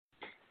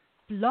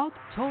Blog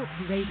Talk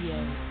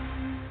Radio.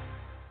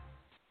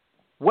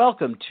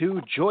 Welcome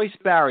to Joyce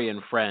Barry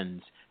and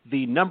Friends,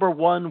 the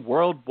 #1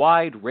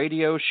 worldwide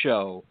radio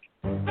show.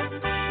 The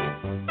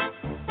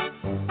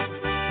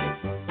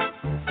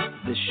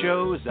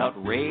show's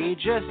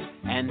outrageous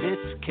and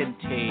it's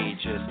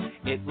contagious.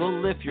 It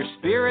will lift your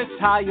spirits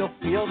high, you'll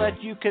feel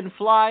that you can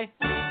fly.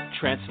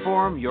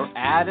 Transform your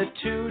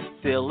attitude,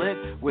 fill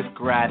it with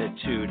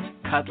gratitude.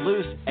 Cut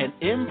loose and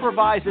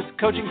improvise. It's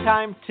coaching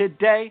time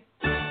today.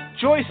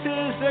 Joyce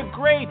is a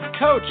great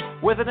coach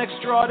with an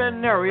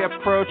extraordinary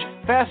approach.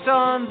 Fast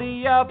on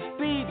the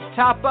upbeat,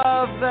 top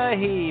of the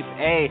heap.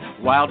 A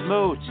wild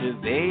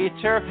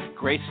motivator,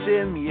 great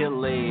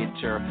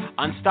stimulator.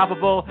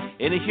 Unstoppable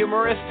in a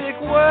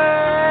humoristic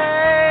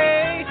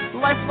way.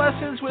 Life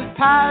lessons with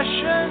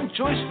passion,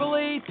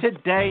 joyfully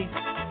today.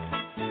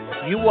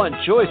 You want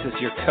Joyce as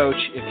your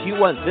coach if you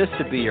want this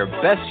to be your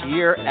best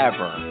year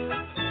ever.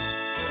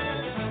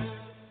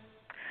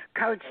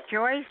 Coach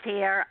Joyce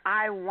here.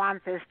 I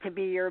want this to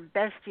be your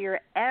best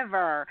year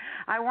ever.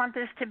 I want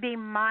this to be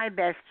my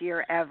best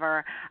year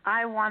ever.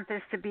 I want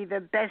this to be the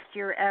best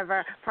year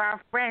ever for our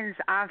friends,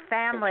 our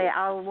family,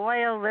 our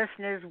loyal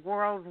listeners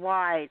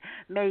worldwide.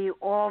 May you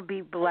all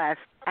be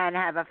blessed and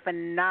have a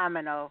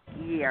phenomenal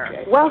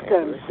year.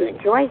 Welcome to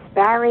Joyce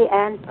Barry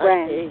and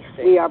Friends.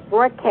 We are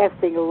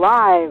broadcasting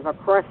live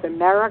across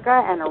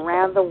America and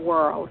around the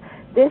world.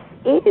 This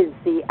is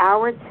the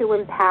Hour to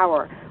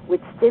Empower, with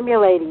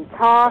stimulating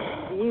talk,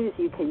 views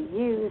you can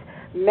use,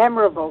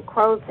 memorable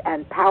quotes,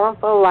 and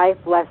powerful life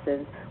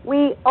lessons.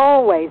 We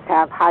always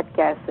have hot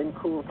guests and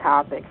cool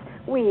topics.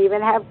 We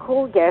even have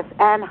cool guests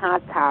and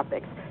hot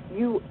topics.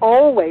 You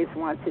always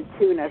want to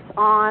tune us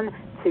on,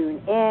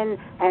 tune in,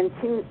 and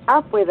tune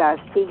up with us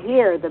to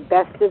hear the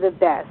best of the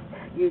best.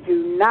 You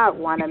do not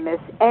want to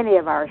miss any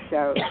of our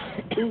shows.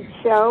 Each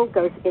show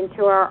goes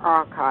into our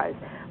archives.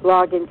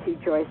 Log into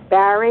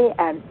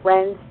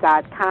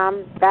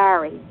JoyceBarryandFriends.com,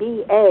 Barry,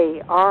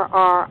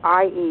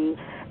 B-A-R-R-I-E,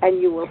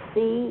 and you will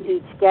see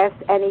each guest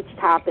and each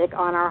topic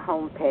on our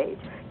homepage.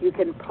 You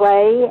can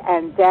play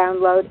and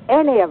download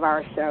any of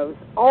our shows,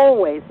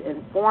 always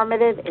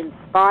informative,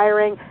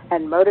 inspiring,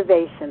 and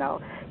motivational.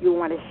 You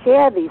want to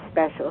share these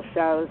special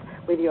shows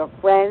with your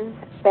friends,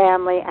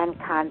 family, and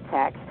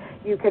contacts.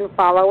 You can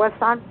follow us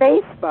on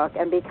Facebook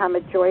and become a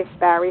Joyce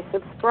Barry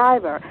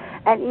subscriber,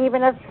 and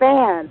even a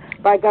fan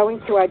by going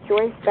to our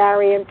Joyce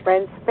Barry and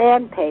Friends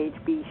fan page.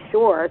 Be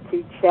sure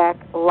to check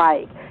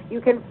like.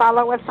 You can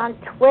follow us on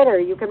Twitter.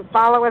 You can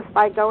follow us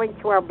by going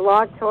to our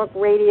Blog Talk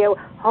Radio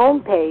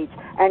homepage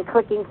and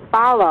clicking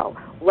follow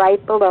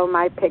right below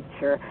my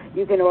picture.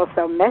 You can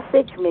also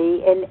message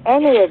me in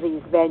any of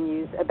these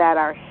venues about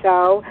our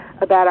show,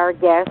 about our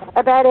guests,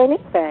 about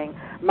anything.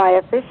 My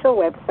official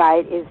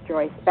website is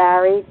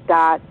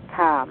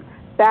joycebarry.com.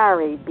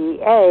 Barry,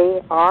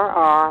 B-A-R-R-I-E.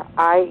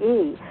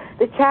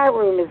 The chat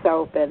room is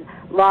open.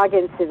 Log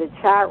into the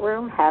chat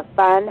room, have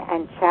fun,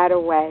 and chat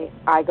away.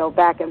 I go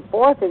back and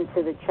forth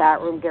into the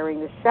chat room during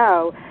the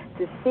show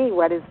to see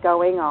what is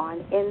going on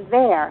in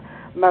there.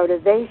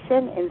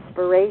 Motivation,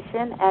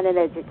 inspiration, and an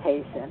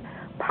education.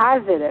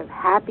 Positive,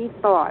 happy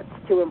thoughts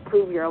to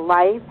improve your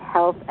life,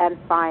 health, and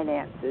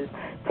finances.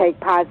 Take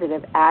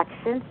positive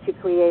actions to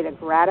create a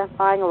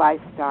gratifying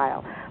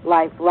lifestyle.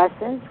 Life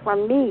lessons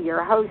from me,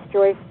 your host,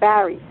 Joyce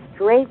Barry,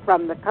 straight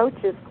from the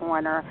Coach's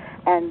Corner,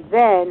 and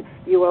then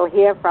you will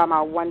hear from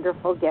our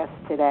wonderful guest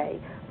today.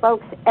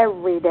 Folks,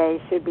 every day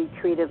should be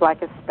treated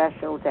like a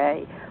special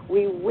day.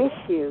 We wish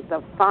you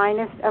the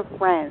finest of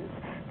friends,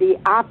 the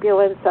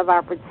opulence of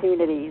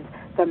opportunities,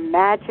 the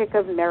magic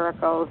of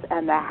miracles,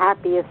 and the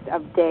happiest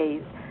of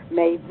days.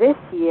 May this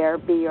year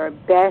be your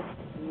best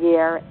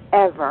year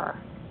ever.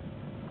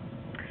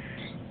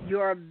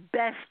 Your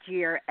best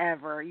year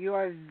ever.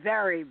 Your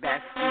very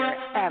best year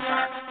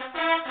ever.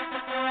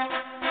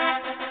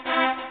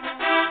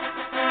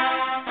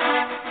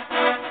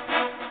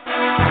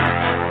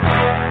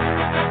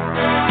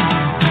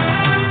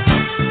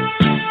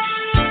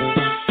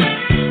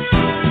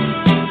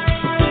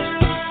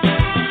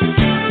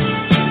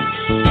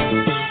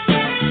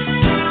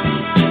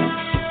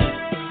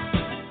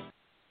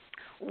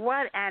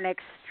 What an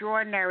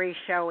extraordinary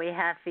show we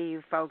have for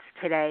you folks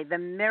today. The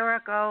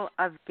miracle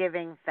of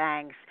giving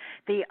thanks.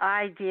 The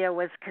idea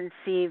was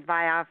conceived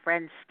by our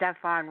friend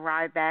Stefan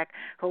Rybak,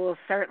 who will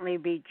certainly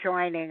be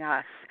joining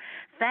us.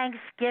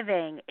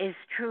 Thanksgiving is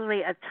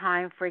truly a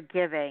time for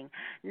giving,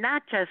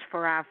 not just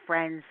for our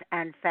friends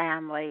and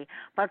family,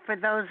 but for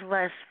those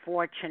less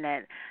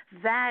fortunate.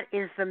 That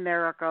is the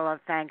miracle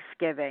of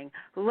Thanksgiving.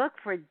 Look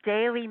for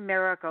daily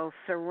miracles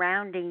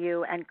surrounding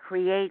you and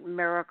create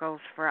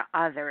miracles for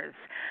others.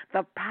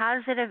 The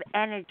positive positive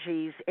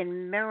energies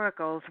in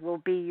miracles will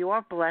be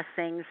your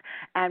blessings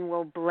and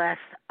will bless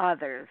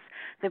others.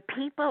 The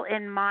people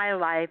in my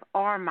life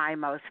are my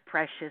most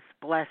precious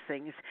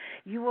blessings.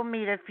 You will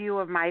meet a few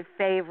of my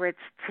favorites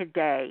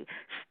today: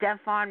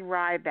 Stefan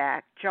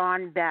Rybak,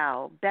 John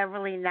Bell,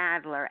 Beverly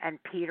Nadler, and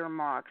Peter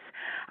Marks.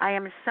 I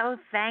am so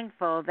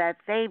thankful that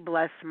they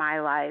bless my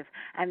life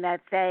and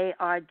that they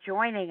are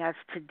joining us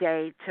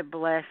today to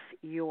bless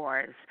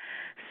yours.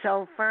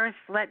 So first,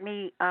 let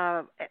me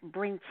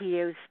bring to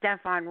you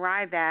Stefan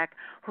Rybak,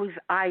 whose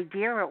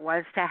idea it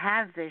was to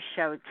have this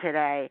show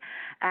today.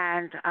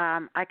 And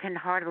I can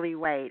hardly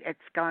wait. It's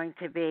going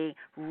to be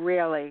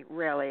really,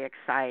 really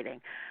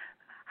exciting.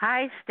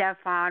 Hi,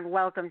 Stefan.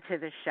 Welcome to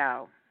the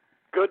show.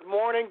 Good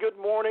morning,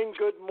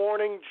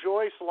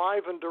 Joyce,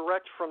 live and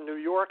direct from New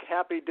York.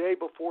 Happy day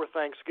before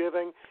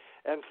Thanksgiving.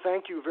 And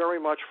thank you very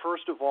much,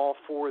 first of all,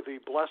 for the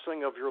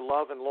blessing of your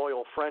love and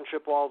loyal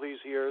friendship all these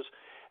years.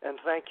 And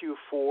thank you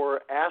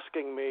for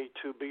asking me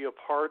to be a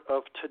part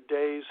of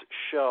today's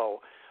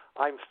show.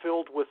 I'm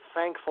filled with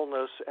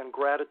thankfulness and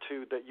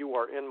gratitude that you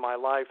are in my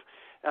life,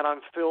 and I'm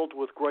filled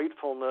with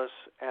gratefulness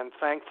and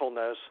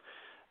thankfulness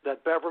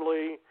that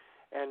Beverly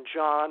and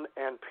John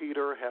and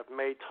Peter have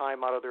made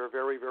time out of their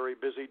very, very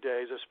busy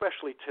days,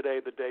 especially today,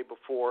 the day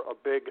before a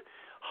big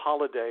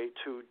holiday,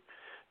 to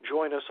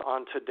join us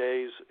on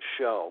today's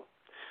show.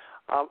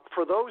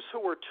 For those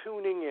who are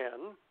tuning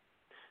in,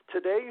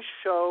 today's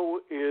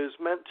show is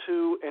meant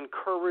to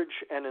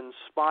encourage and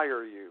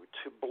inspire you,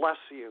 to bless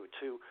you,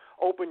 to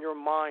open your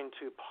mind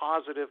to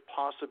positive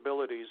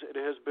possibilities. It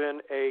has been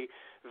a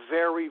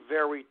very,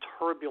 very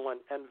turbulent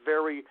and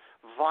very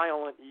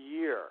violent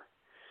year,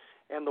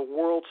 and the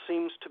world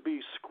seems to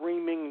be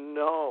screaming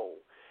no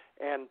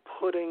and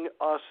putting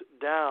us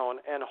down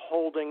and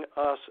holding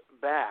us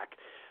back.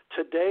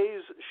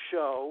 Today's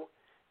show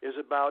is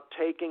about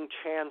taking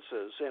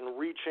chances and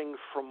reaching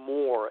for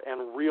more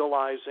and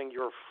realizing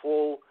your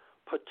full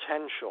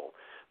potential.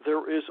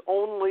 There is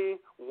only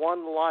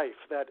one life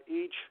that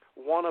each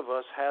one of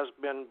us has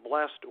been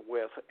blessed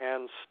with,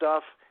 and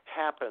stuff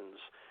happens.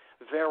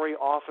 Very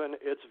often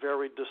it's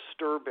very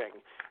disturbing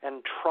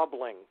and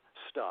troubling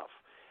stuff,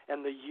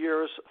 and the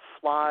years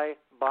fly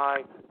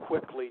by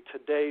quickly.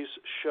 Today's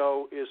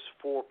show is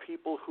for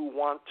people who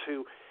want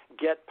to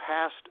get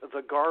past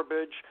the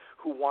garbage,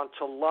 who want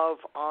to love,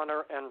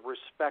 honor, and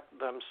respect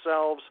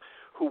themselves,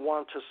 who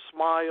want to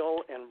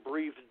smile and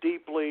breathe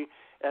deeply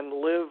and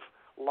live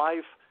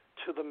life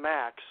to the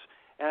max.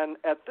 And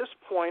at this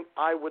point,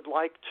 I would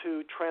like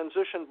to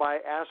transition by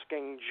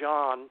asking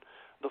John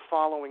the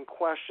following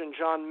question.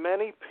 John,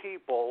 many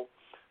people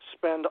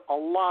spend a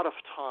lot of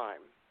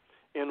time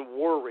in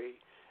worry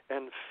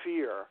and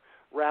fear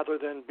rather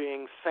than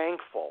being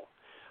thankful.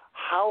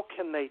 How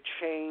can they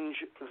change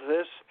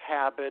this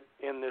habit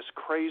in this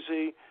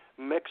crazy,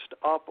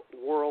 mixed-up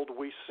world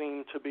we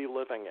seem to be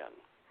living in?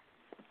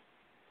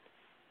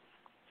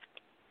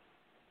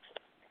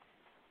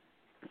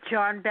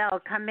 John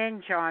Bell, come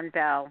in, John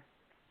Bell.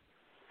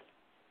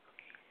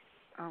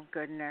 Oh,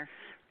 goodness.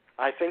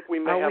 I think we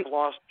may have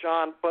lost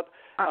John, but...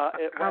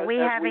 are we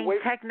having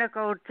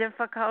technical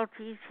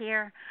difficulties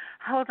here?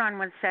 Hold on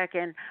one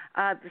second.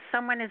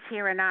 Someone is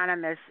here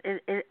anonymous.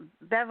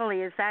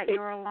 Beverly, is that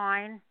your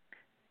line?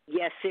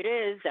 Yes, it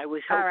is. I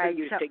was hoping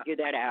you'd figure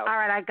that out. All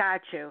right, I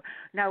got you.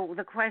 No,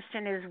 the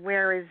question is,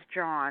 where is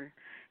John?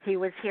 He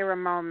was here a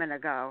moment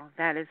ago.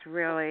 That is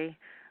really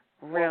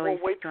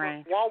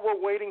strange. While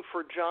we're waiting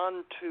for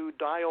John to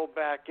dial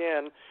back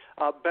in,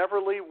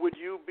 Beverly, would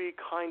you be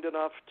kind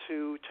enough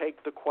to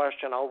take the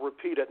question? I'll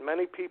repeat it.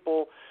 Many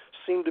people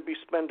seem to be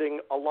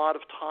spending a lot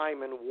of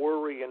time in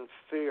worry and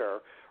fear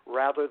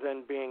rather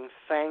than being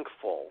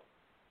thankful.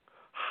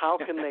 How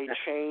can they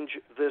change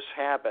this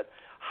habit?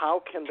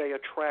 How can they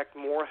attract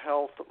more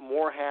health,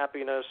 more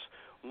happiness,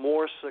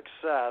 more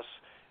success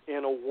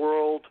in a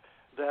world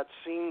that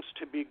seems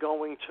to be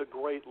going to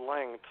great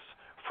lengths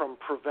from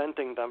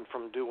preventing them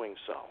from doing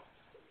so?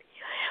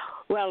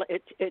 Well,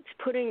 it's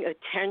putting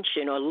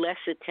attention, or less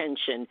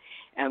attention,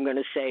 I'm going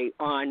to say,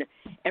 on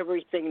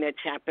everything that's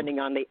happening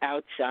on the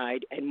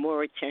outside, and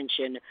more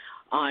attention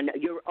on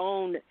your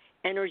own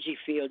energy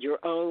field, your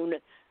own,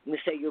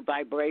 let's say, your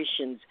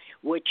vibrations.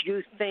 What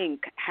you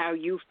think, how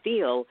you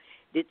feel,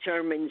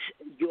 determines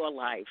your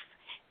life.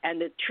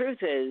 And the truth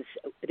is,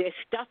 this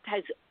stuff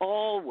has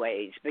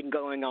always been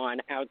going on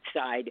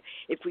outside.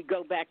 If we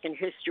go back in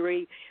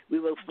history, we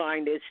will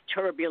find there's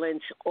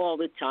turbulence all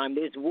the time.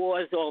 There's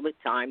wars all the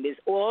time. There's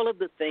all of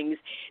the things.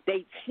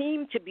 They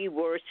seem to be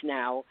worse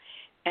now.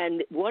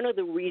 And one of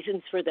the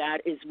reasons for that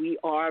is we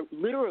are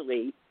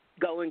literally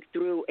going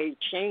through a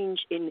change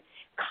in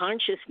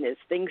consciousness.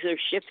 Things are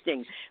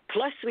shifting.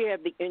 Plus, we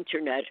have the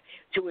Internet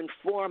to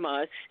inform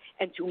us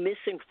and to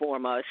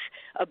misinform us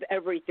of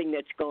everything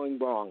that's going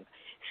wrong.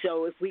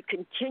 So if we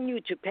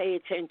continue to pay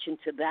attention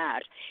to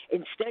that,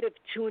 instead of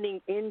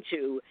tuning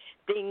into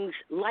things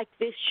like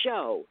this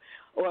show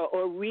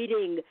or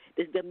reading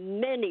the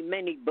many,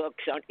 many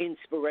books on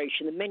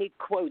inspiration, the many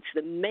quotes,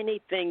 the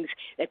many things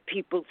that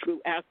people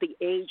throughout the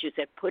ages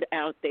have put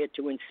out there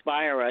to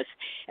inspire us,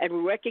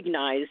 and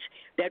recognize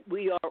that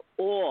we are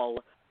all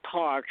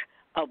part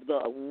of the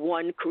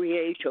one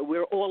creator.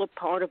 We're all a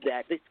part of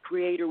that. This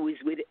creator who is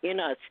within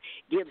us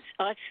gives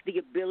us the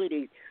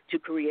ability to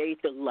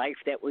create the life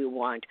that we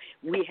want.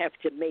 We have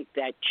to make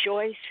that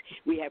choice.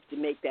 We have to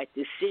make that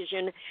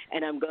decision.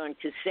 And I'm going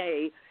to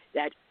say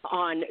that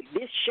on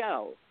this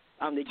show,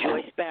 on the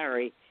Joyce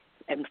Barry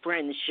and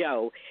Friends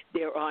show,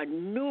 there are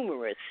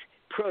numerous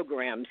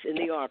programs in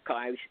the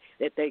archives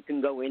that they can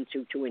go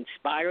into to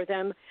inspire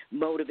them,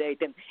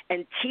 motivate them,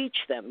 and teach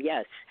them,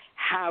 yes,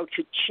 how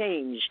to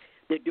change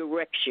the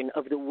direction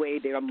of the way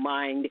their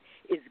mind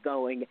is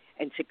going,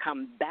 and to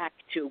come back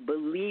to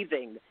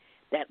believing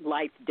that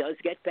life does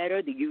get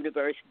better, the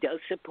universe does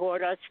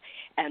support us,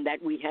 and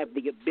that we have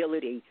the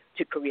ability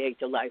to create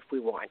the life we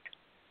want.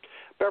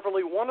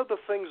 Beverly, one of the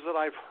things that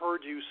I've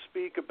heard you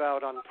speak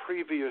about on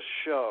previous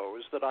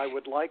shows that I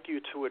would like you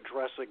to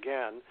address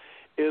again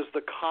is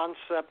the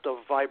concept of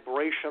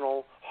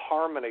vibrational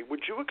harmony.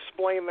 Would you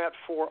explain that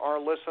for our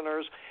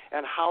listeners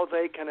and how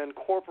they can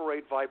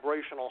incorporate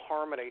vibrational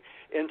harmony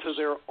into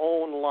their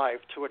own life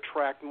to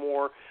attract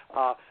more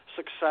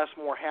success,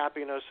 more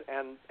happiness,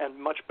 and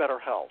much better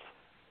health?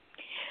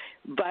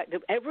 But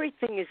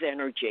everything is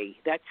energy.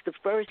 That's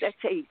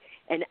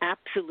an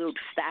absolute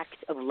fact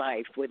of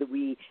life, whether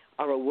we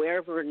are aware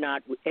of it or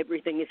not.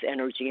 Everything is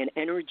energy, and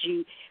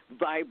energy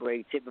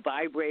vibrates. It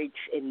vibrates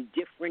in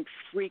different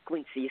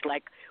frequencies,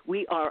 like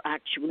we are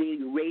actually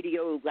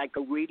like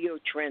a radio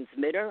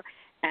transmitter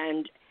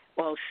and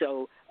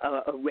also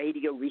a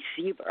radio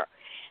receiver.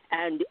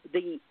 And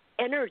the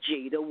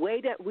energy, the way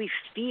that we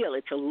feel,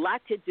 it's a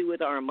lot to do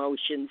with our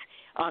emotions,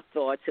 our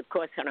thoughts, of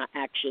course, and our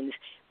actions,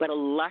 but a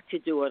lot to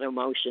do with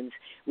emotions.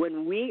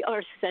 When we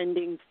are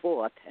sending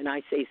forth, and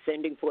I say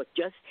sending forth,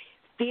 just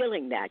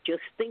feeling that,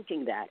 just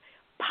thinking that,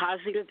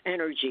 positive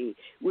energy,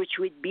 which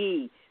would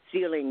be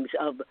feelings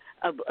of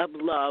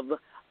love,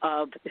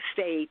 of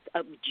faith,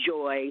 of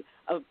joy,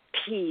 of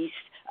peace,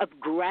 of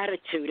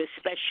gratitude,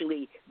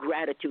 especially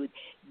gratitude.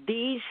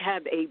 These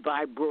have a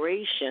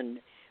vibration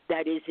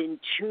that is in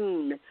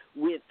tune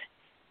with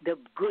the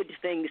good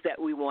things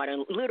that we want,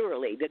 and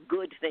literally the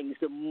good things.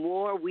 The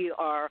more we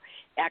are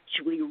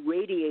actually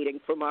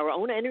radiating from our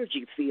own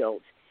energy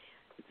field,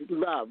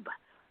 love,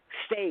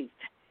 faith,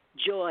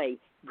 joy,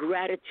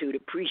 gratitude,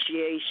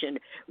 appreciation,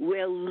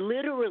 we're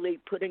literally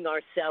putting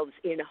ourselves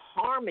in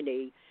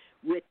harmony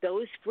with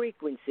those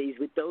frequencies,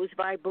 with those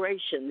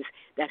vibrations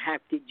that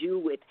have to do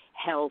with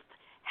health,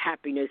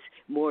 happiness,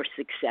 more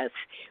success.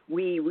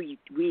 We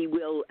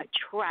will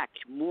attract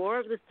more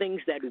of the things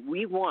that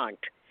we want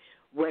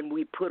when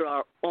we put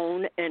our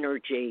own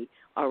energy,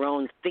 our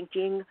own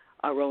thinking,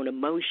 our own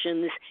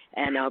emotions,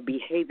 and our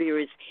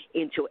behaviors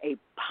into a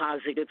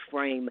positive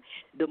frame.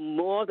 The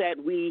more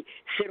that we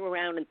sit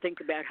around and think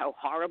about how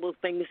horrible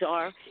things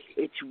are,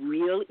 it's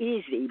real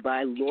easy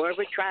by law of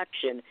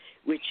attraction,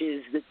 which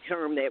is the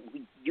term that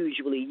we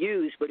usually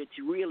use, but it's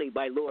really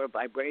by law of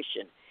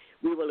vibration.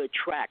 We will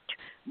attract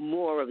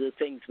more of the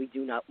things we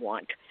do not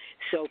want.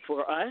 So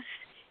for us,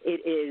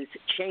 it is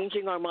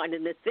changing our mind.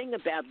 And the thing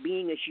about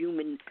being a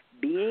human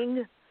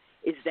being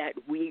is that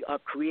we are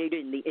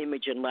created in the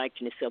image and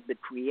likeness of the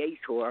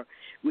Creator,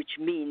 which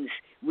means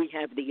we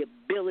have the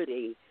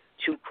ability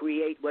to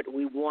create what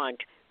we want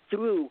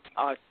through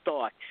our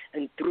thoughts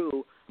and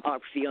through our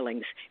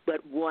feelings.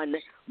 But one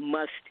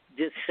must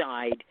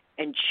decide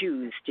and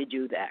choose to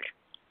do that.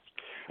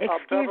 Excuse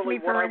Beverly,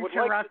 me for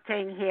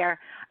interrupting here.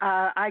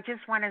 I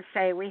just want to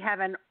say we have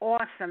an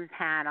awesome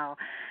panel,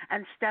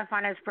 and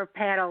Stefan has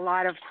prepared a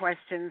lot of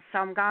questions, so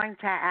I'm going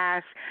to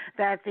ask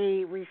that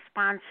the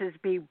responses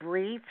be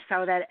brief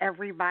so that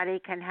everybody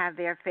can have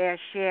their fair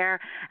share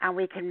and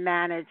we can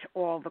manage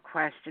all the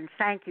questions.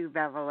 Thank you,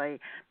 Beverly.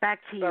 Back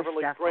to you, Beverly,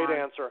 Stefan. great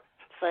answer.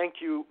 Thank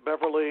you,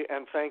 Beverly,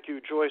 and thank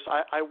you, Joyce.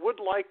 I would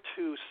like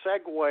to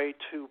segue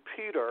to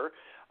Peter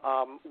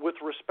with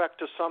respect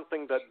to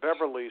something that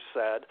Beverly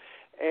said.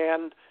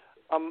 And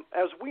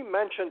as we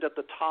mentioned at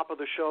the top of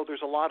the show,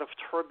 there's a lot of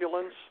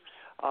turbulence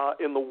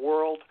in the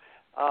world.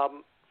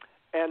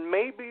 And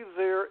maybe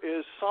there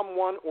is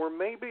someone, or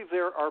maybe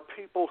there are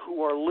people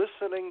who are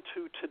listening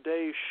to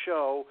today's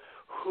show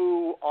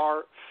who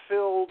are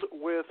filled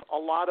with a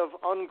lot of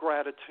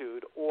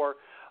ungratitude, or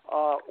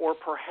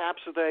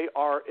perhaps they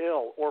are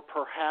ill, or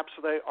perhaps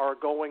they are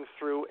going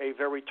through a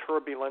very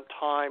turbulent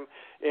time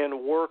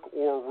in work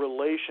or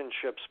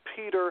relationships.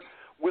 Peter,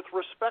 with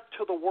respect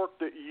to the work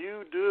that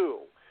you do,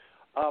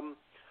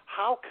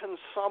 how can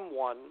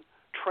someone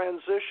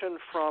transition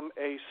from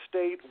a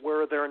state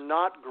where they're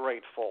not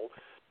grateful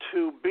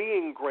to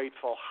being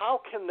grateful?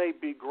 How can they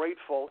be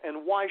grateful,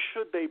 and why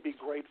should they be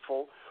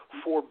grateful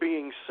for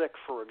being sick,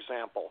 for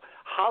example?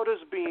 How does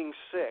being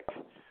sick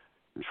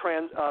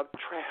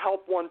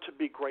help one to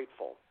be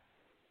grateful?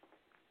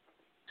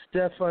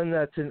 Stefan,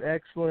 that's an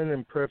excellent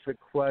and perfect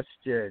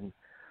question.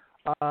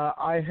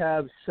 I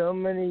have so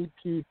many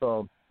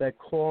people that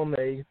call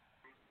me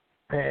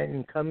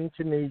and come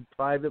to me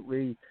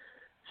privately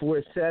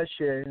for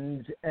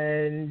sessions,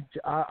 and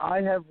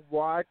I have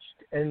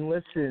watched and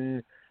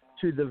listened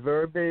to the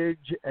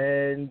verbiage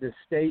and the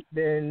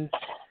statements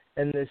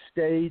and the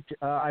state.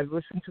 I've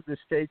listened to the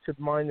states of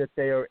mind that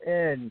they are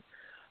in.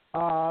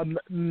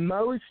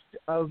 Most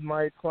of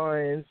my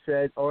clients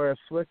that are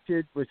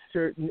afflicted with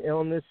certain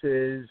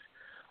illnesses,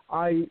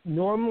 I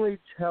normally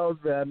tell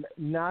them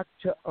not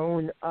to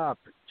own up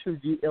to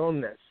the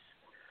illness.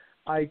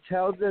 I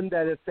tell them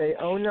that if they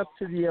own up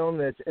to the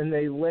illness and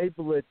they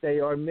label it, they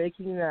are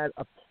making that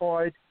a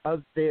part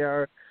of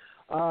their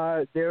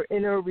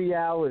inner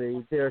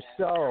reality, their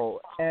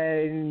soul.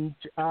 And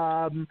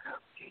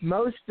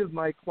most of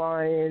my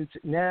clients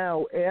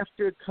now,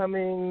 after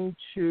coming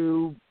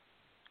to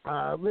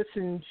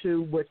listen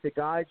to what the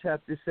guides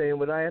have to say and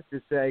what I have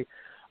to say,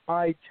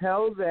 I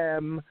tell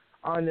them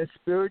on a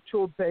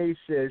spiritual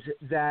basis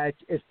that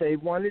if they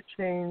want to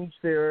change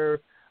their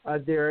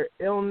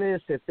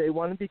illness, if they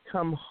want to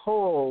become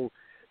whole,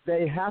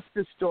 they have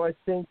to start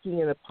thinking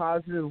in a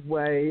positive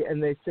way.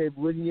 And they say,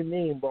 what do you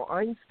mean? Well,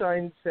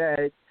 Einstein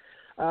said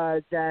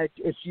that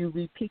if you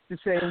repeat the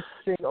same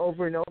thing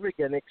over and over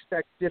again,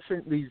 expect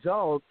different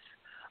results,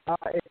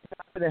 it's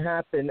not going to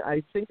happen.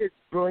 I think it's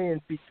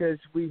brilliant because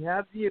we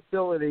have the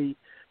ability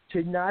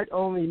to not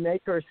only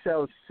make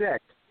ourselves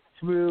sick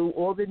through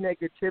all the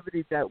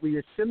negativity that we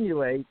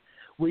assimilate,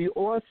 we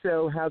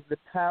also have the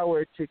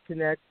power to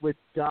connect with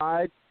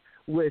God,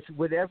 with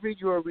whatever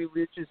your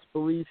religious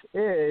belief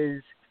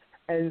is,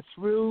 and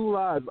through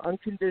love,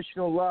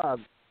 unconditional love,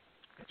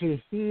 to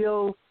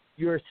heal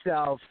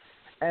yourself.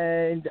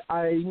 And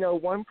I know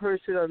one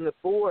person on the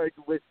board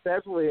with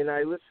Beverly, and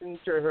I listen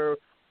to her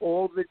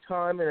all the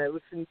time, and I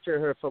listen to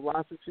her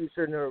philosophies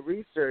and her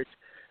research.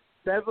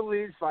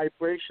 Beverly's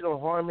vibrational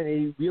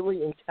harmony really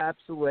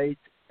encapsulates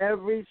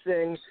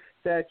everything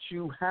that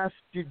you have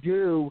to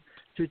do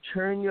to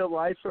turn your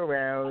life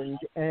around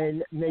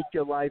and make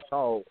your life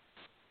whole.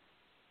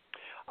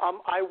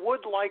 I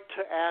would like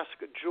to ask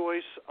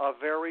Joyce a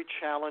very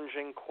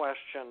challenging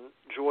question,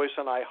 Joyce,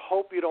 and I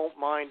hope you don't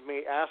mind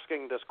me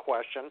asking this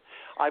question.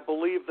 I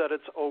believe that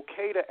it's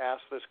okay to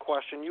ask this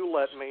question. You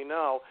let me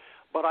know.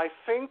 But I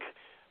think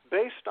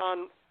based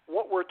on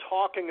what we're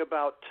talking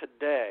about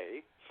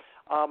today,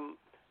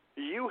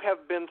 you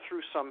have been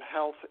through some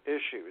health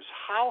issues.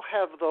 How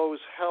have those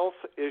health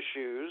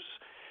issues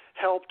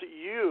helped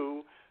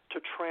you to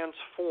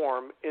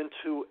transform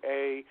into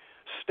a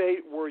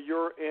state where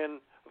you're in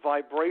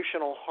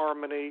vibrational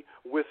harmony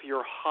with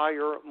your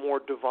higher, more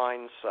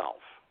divine self?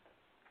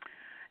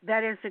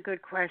 That is a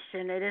good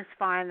question. It is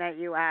fine that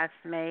you asked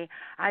me.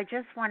 I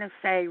just want to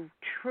say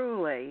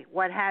truly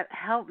what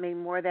helped me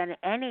more than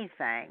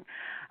anything,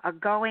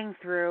 going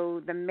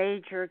through the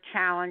major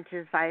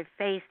challenges I've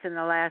faced in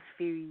the last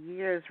few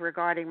years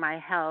regarding my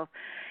health,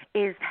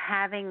 is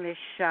having this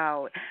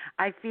show.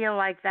 I feel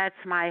like that's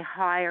my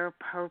higher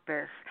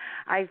purpose.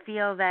 I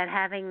feel that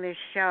having this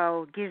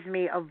show gives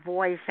me a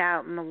voice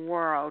out in the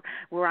world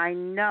where I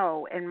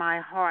know in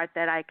my heart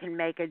that I can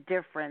make a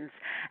difference.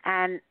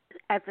 And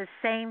at the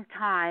same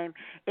time,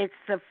 it's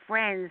the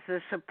friends,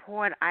 the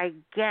support I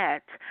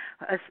get,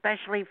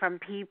 especially from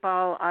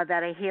people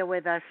that are here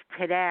with us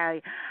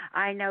today.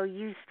 I know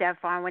you,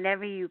 Stefan,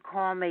 whenever you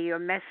call me, your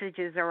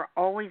messages are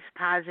always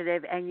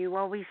positive, and you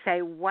always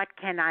say, what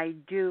can I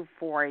do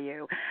for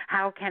you?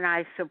 How can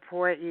I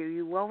support you?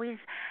 You always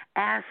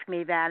ask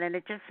me that, and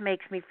it just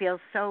makes me feel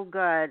so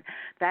good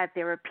that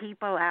there are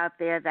people out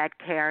there that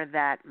care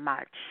that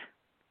much.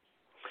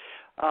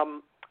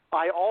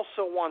 I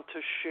also want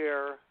to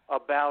share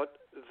about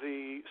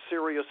the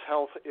serious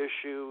health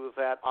issue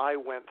that I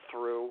went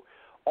through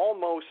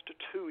almost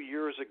 2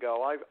 years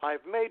ago.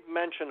 I've made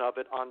mention of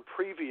it on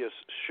previous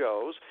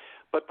shows,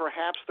 but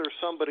perhaps there's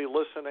somebody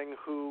listening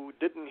who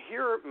didn't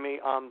hear me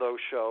on those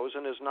shows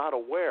and is not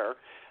aware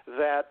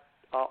that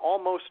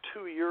almost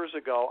 2 years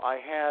ago I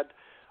had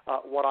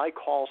what I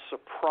call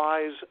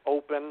surprise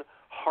open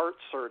heart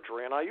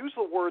surgery. And I use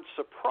the word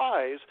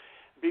surprise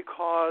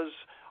because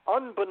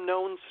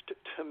unbeknownst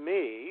to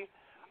me,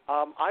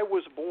 I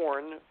was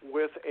born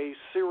with a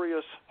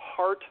serious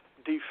heart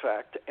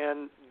defect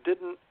and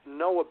didn't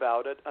know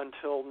about it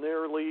until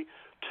nearly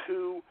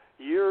 2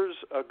 years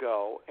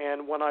ago.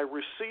 And when I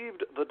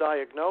received the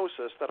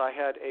diagnosis that I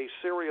had a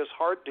serious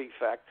heart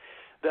defect,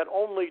 that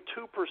only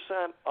 2%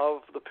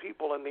 of the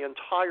people in the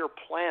entire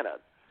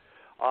planet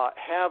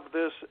have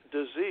this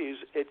disease,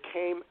 it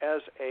came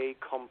as a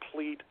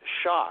complete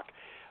shock.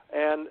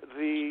 And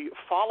the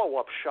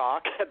follow-up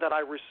shock that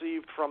I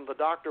received from the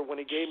doctor when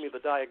he gave me the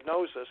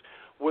diagnosis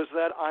was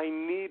that I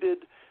needed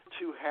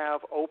to have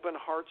open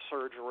heart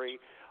surgery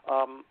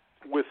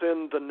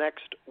within the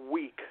next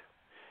week.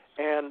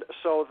 And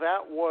so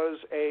that was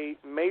a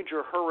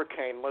major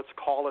hurricane, let's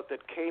call it, that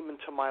came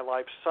into my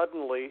life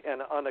suddenly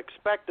and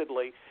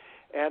unexpectedly.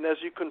 And as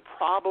you can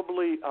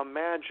probably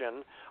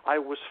imagine, I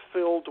was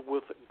filled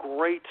with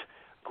great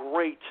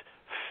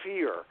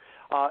fear.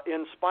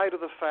 In spite of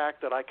the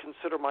fact that I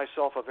consider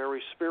myself a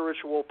very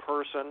spiritual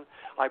person,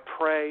 I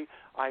pray,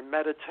 I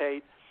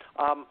meditate,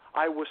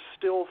 I was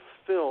still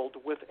filled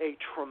with a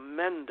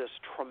tremendous,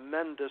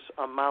 tremendous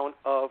amount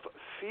of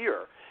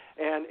fear.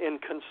 And in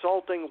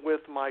consulting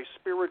with my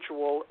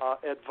spiritual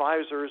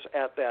advisors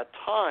at that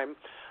time,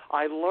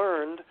 I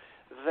learned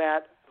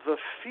that the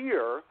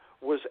fear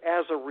was,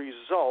 as a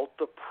result,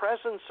 the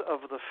presence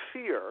of the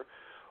fear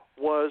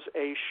was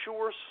a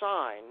sure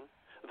sign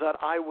that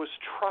I was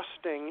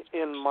trusting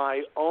in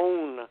my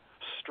own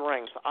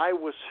strength. I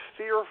was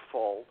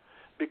fearful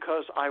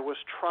because I was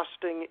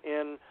trusting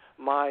in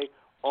my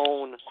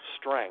own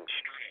strength.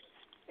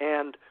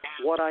 And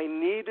what I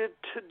needed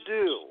to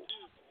do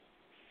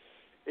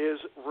is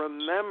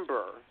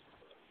remember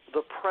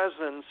the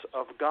presence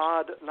of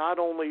God not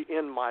only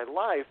in my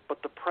life,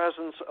 but the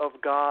presence of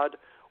God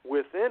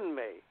within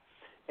me,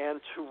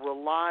 and to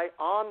rely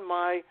on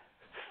my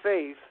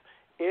faith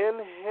in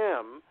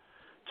Him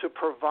to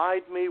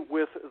provide me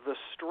with the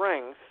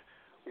strength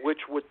which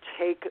would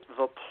take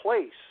the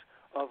place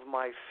of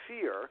my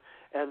fear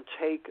and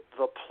take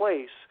the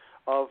place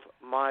of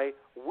my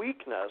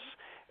weakness.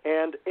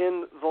 And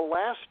in the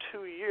last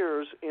 2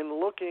 years, in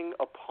looking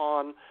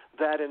upon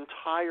that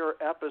entire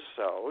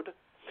episode,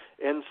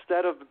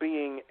 instead of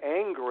being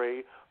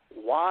angry,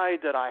 why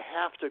did I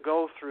have to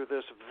go through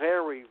this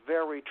very,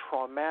 very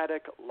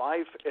traumatic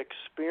life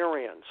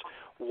experience?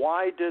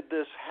 Why did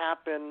this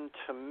happen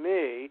to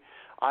me?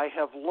 I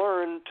have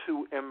learned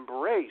to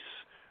embrace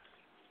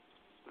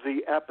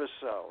the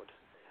episode.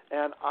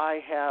 And I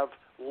have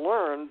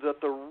learned that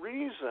the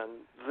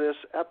reason this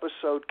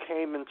episode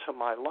came into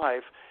my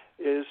life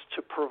is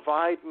to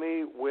provide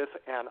me with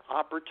an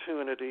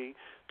opportunity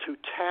to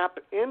tap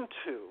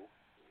into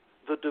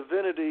the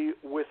divinity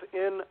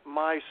within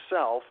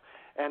myself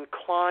and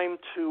climb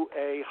to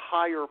a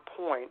higher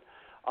point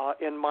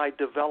in my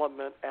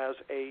development as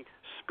a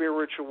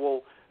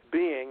spiritual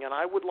being. And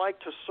I would like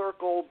to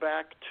circle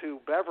back to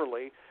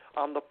Beverly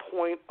on the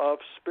point of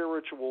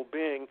spiritual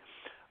being.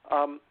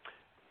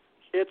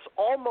 It's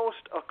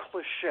almost a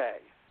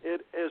cliche.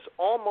 It is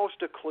almost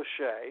a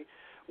cliche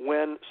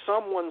when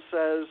someone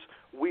says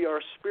we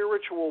are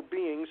spiritual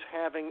beings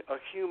having a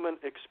human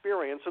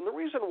experience. And the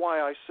reason why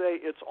I say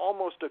it's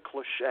almost a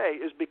cliche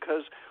is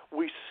because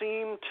we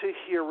seem to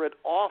hear it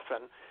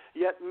often,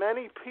 yet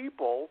many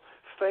people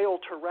fail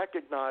to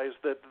recognize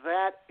that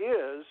that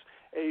is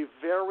a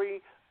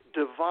very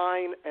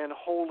divine and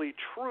holy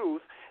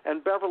truth.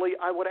 And Beverly,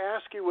 I would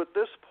ask you at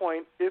this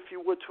point, if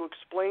you would, to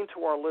explain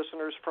to our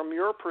listeners from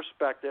your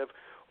perspective,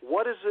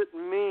 what does it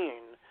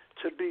mean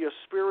to be a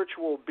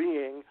spiritual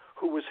being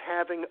who is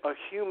having a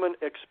human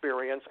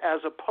experience as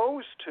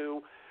opposed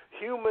to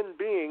human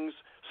beings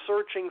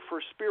searching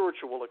for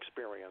spiritual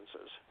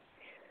experiences?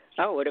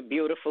 Oh, what a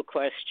beautiful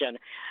question.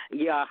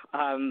 Yeah,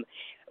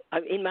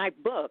 in my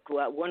book,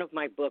 one of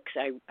my books,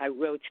 I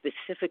wrote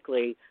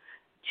specifically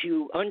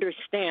to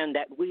understand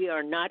that we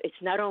are not,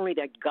 it's not only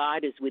that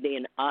God is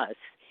within us,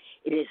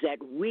 it is that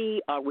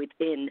we are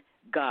within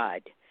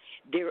God.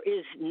 There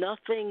is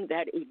nothing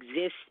that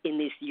exists in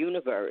this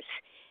universe,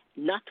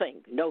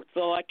 nothing, no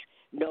thought,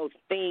 no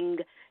thing,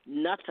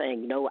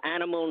 nothing, no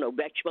animal, no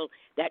vegetable,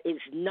 that is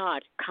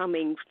not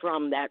coming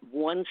from that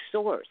one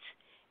source,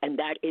 and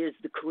that is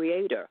the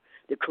Creator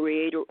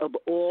of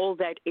all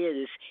that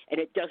is. And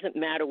it doesn't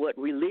matter what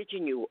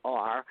religion you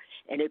are,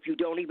 and if you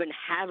don't even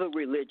have a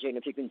religion,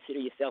 if you consider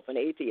yourself an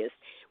atheist,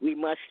 we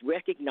must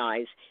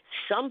recognize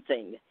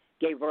something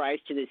gave rise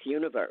to this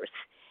universe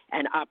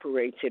and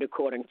operates it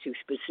according to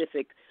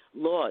specific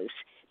laws.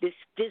 This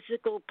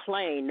physical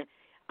plane,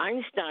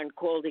 Einstein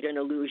called it an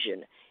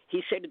illusion.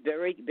 He said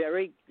very,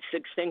 very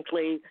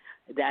succinctly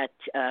that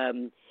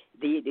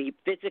the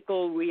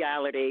physical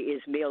reality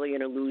is merely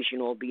an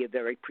illusion, albeit a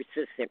very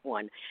persistent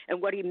one.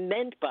 And what he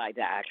meant by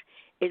that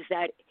is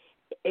that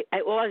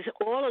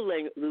all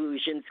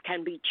illusions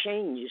can be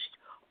changed.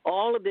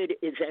 All of it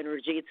is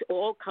energy. It's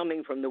all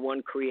coming from the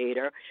one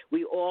Creator.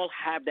 We all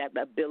have that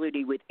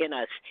ability within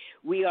us.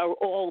 We are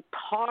all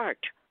part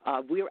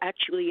of, we're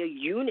actually a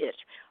unit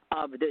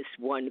of this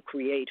one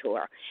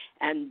Creator.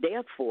 And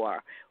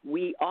therefore,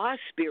 we are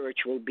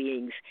spiritual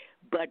beings,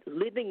 but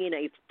living in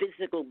a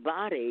physical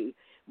body,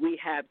 we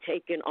have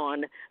taken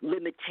on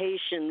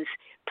limitations,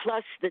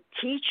 plus the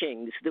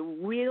teachings, the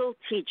real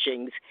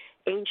teachings,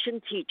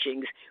 ancient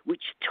teachings,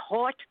 which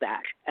taught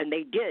that, and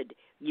they did.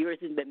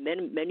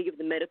 Many of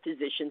the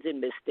metaphysicians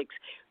and mystics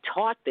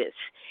taught this,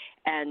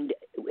 and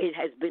it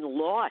has been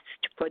lost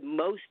for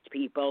most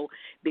people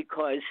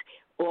because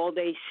all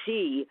they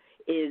see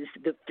is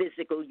the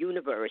physical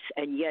universe.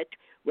 And yet,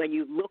 when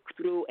you look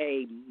through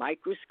a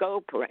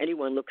microscope, or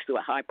anyone looks through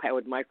a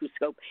high-powered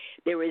microscope,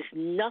 there is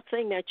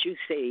nothing that you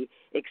see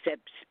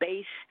except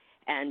space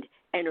and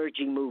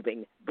energy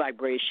moving,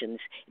 vibrations,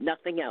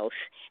 nothing else.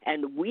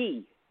 And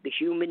we, the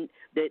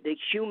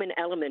human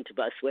element of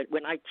us,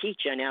 when I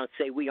teach, I now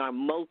say we are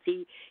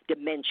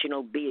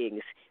multi-dimensional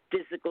beings,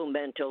 physical,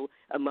 mental,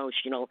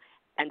 emotional,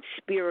 and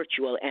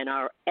spiritual, and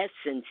our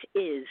essence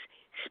is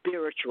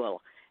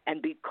spiritual.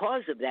 And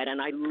because of that,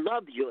 and I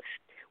love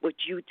what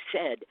you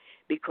said,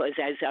 because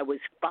as I was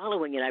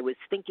following it, I was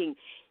thinking,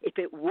 if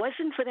it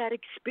wasn't for that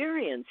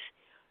experience,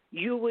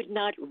 you would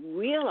not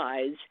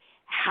realize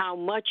how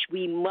much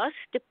we must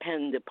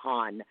depend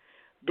upon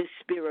the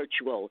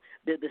spiritual,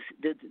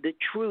 the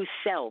true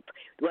self,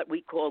 what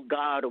we call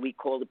God, or we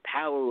call the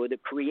power, or the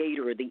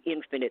creator, or the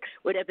infinite,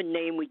 whatever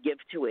name we give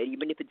to it,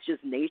 even if it's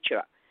just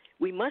nature.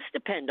 We must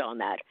depend on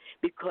that,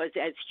 because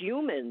as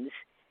humans,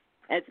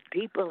 as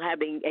people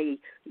having a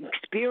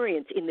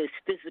experience in this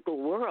physical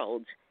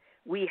world,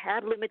 we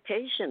have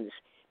limitations,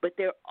 but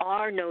there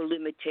are no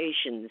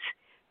limitations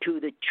to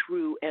the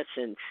true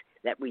essence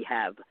that we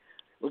have,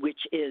 which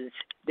is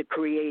the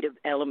creative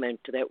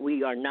element that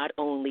we are not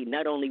only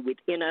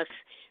within us,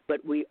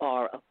 but we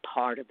are a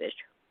part of it.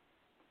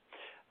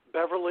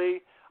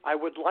 Beverly, I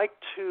would like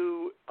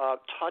to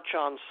touch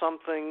on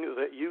something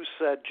that you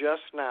said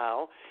just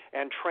now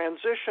and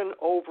transition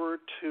over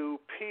to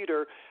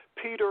Peter.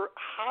 Peter,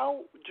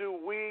 how do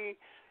we,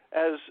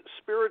 as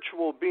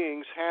spiritual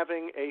beings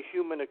having a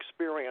human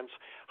experience,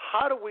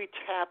 how do we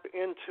tap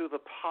into the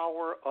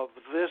power of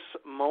this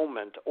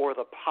moment, or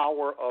the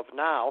power of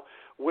now,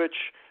 which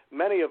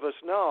many of us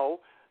know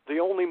the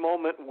only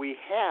moment we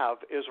have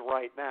is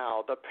right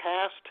now? The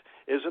past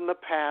is in the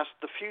past.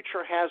 The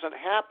future hasn't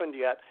happened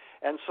yet,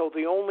 and so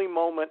the only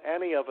moment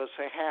any of us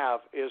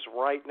have is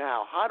right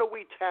now. How do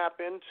we tap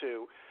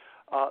into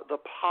the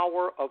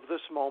power of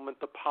this moment,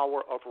 the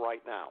power of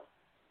right now?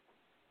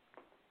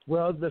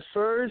 Well, the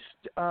first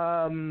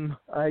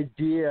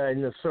idea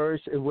and the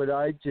first what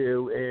I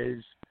do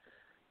is,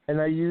 and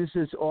I use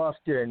this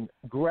often,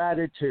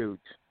 gratitude.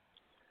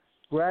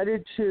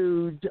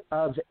 Gratitude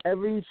of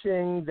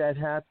everything that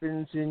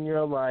happens in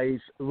your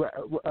life,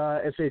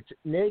 if it's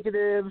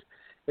negative,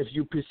 if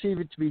you perceive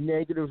it to be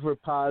negative or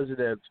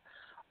positive.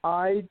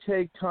 I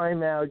take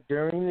time out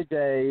during the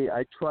day.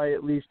 I try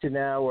at least an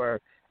hour,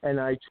 and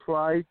I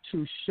try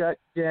to shut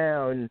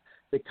down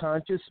the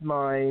conscious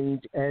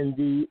mind and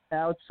the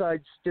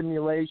outside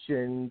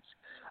stimulations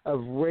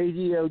of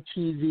radio,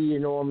 TV,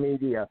 and all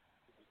media.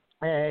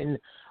 And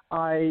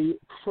I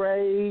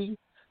pray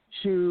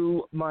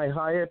to my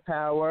higher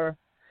power,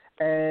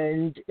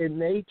 and it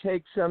may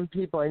take some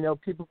people. I know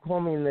people call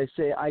me and they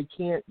say, I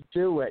can't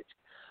do it.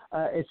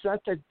 It's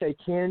not that they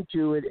can't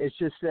do it. It's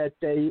just that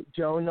they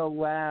don't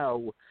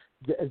allow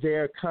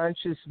their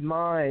conscious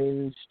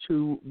minds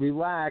to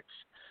relax.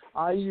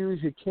 I use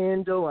a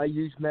candle. I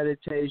use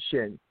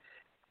meditation.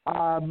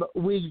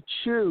 We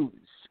choose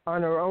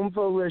on our own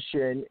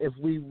volition if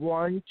we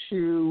want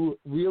to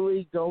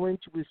really go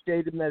into a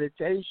state of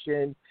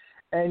meditation.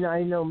 And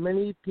I know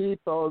many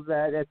people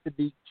that at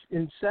the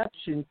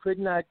inception could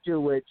not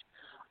do it.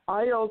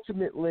 I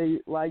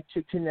ultimately like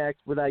to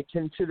connect what I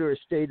consider a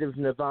state of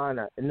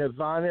nirvana. And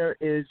nirvana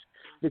is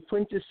the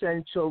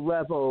quintessential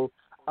level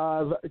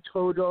of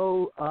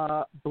total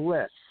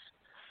bliss.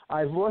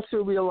 I've also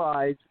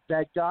realized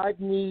that God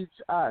needs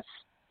us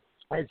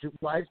as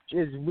much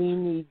as we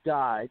need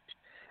God.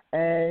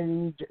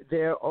 And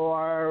there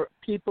are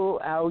people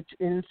out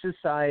in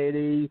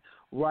society,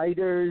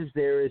 writers,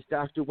 there is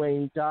Dr.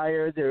 Wayne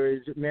Dyer, there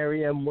is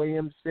Marianne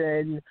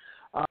Williamson.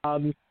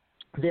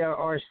 There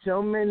are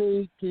so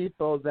many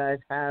people that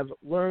have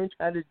learned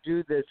how to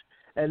do this,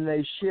 and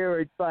they share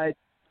it. But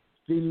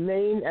the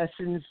main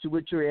essence to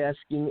what you're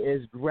asking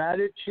is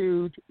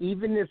gratitude,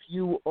 even if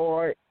you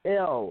are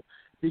ill,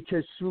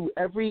 because through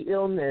every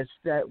illness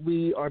that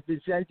we are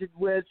presented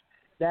with,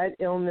 that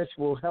illness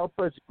will help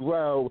us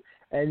grow.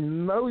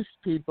 And most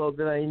people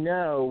that I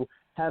know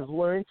have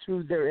learned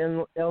through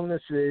their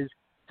illnesses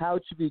how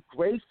to be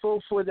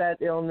grateful for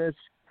that illness,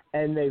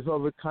 and they've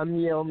overcome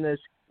the illness,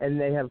 and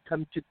they have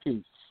come to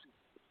peace.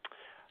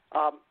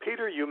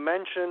 Peter, you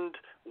mentioned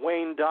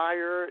Wayne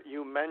Dyer,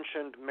 you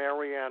mentioned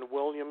Marianne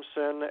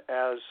Williamson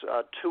as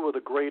two of the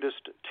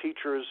greatest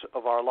teachers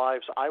of our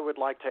lives. I would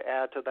like to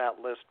add to that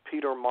list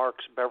Peter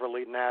Marks,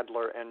 Beverly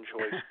Nadler, and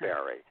Joyce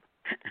Barry.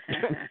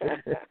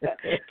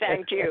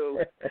 Thank you.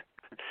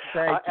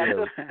 Thank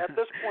you. At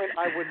this point,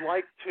 I would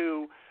like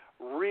to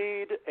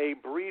read a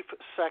brief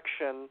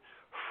section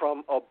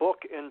from a book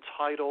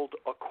entitled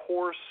A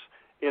Course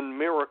in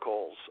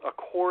Miracles. A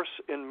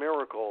Course in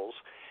Miracles.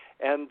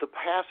 And the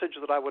passage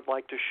that I would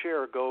like to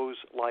share goes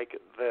like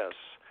this.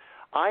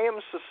 I am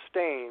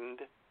sustained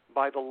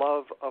by the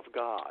love of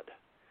God.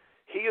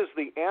 He is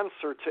the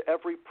answer to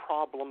every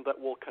problem that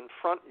will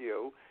confront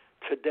you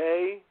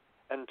today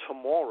and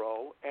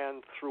tomorrow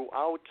and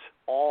throughout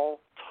all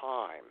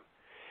time.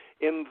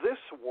 In this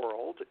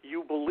world,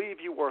 you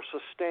believe you are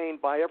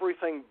sustained by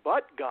everything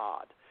but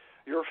God.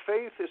 Your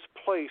faith is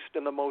placed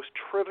in the most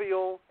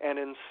trivial and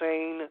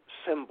insane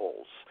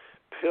symbols: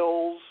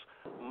 pills,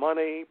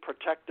 money,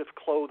 protective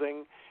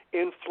clothing,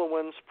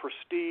 influence,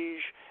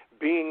 prestige,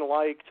 being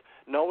liked,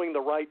 knowing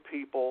the right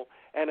people,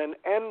 and an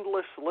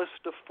endless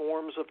list of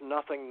forms of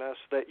nothingness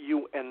that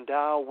you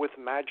endow with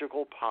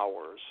magical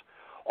powers.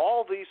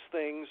 All these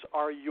things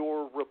are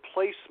your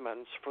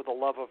replacements for the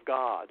love of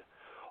God.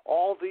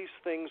 All these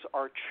things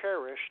are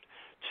cherished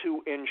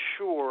to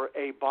ensure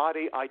a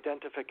body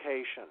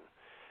identification.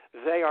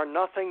 They are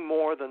nothing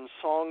more than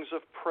songs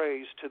of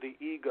praise to the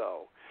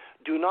ego.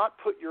 Do not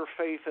put your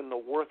faith in the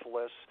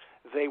worthless.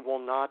 They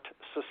will not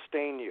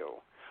sustain you.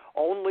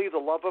 Only the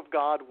love of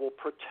God will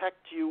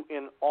protect you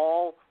in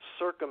all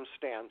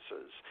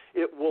circumstances.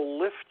 It will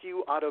lift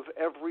you out of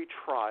every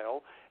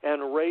trial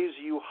and raise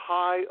you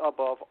high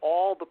above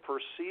all the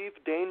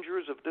perceived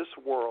dangers of this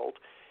world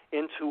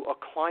into a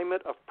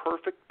climate of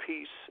perfect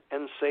peace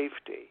and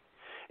safety.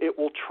 It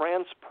will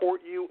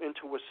transport you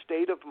into a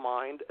state of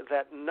mind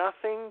that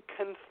nothing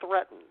can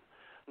threaten,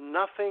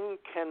 nothing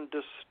can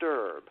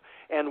disturb,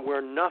 and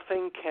where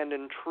nothing can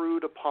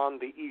intrude upon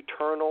the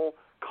eternal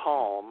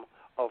calm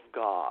of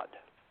God.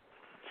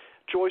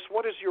 Joyce,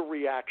 what is your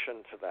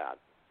reaction to that?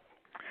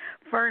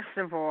 First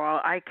of all,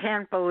 I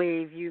can't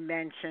believe you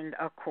mentioned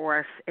A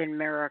Course in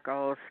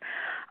Miracles.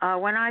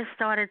 When I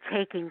started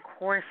taking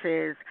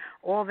courses,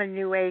 all the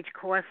New Age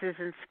courses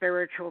and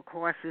spiritual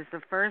courses, the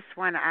first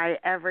one I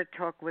ever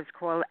took was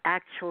called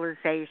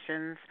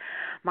Actualizations.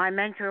 My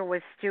mentor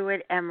was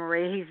Stuart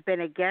Emery. He's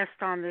been a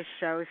guest on this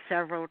show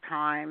several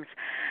times.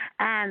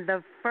 And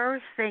the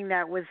first thing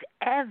that was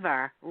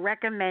ever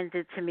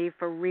recommended to me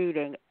for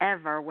reading,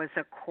 ever, was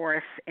A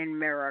Course in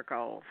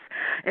Miracles.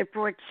 It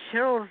brought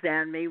chills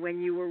down me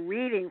when you were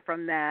reading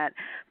from that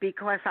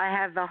because I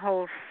have the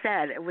whole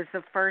set. It was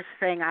the first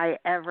thing I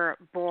ever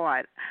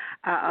bought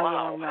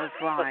along those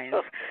lines.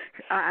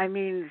 I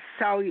mean,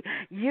 so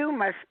you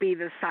must be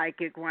the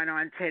psychic one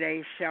on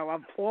today's show.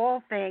 Of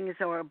all things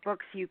or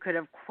books you could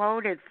have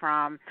quoted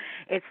from,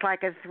 it's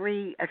like a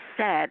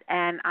set,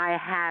 and I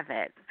have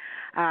it.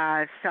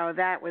 So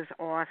that was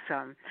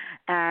awesome.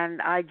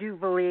 And I do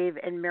believe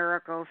in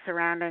miracles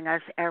surrounding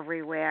us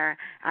everywhere.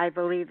 I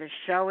believe the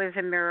show is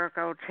a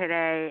miracle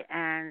today,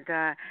 and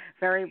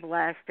very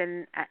blessed.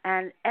 And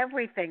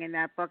everything in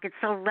that book,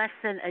 it's a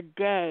lesson a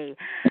day.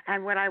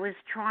 And what I was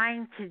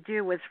trying to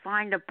do was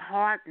find a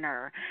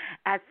partner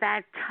at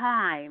that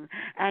time,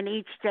 and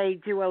each day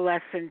do a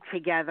lesson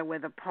together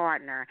with a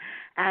partner.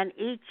 And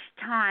each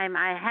time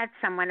I had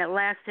someone, it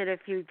lasted a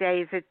few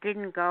days. It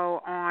didn't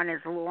go on as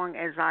long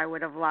as I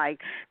would have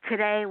liked.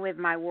 Today, with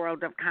my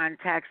world of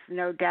contacts,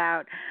 no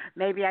doubt,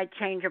 maybe I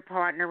change a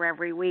partner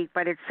every week,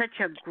 but it's such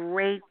a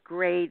great,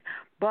 great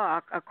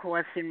book, A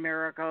Course in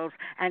Miracles,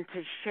 and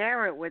to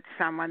share it with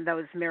someone,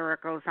 those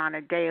miracles on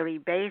a daily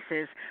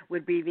basis,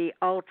 would be the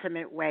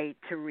ultimate way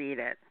to read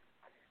it.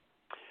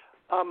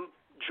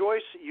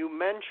 Joyce, you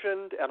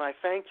mentioned, and I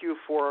thank you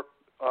for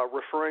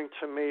referring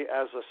to me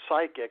as a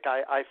psychic.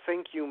 I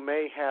think you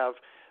may have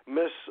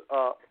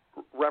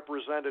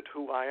misrepresented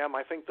who I am.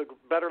 I think the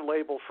better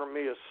label for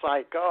me is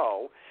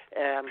psycho,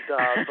 and the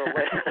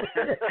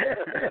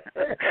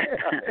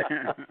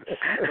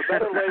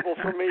better label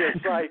for me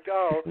is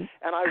psycho,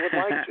 and I would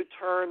like to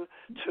turn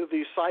to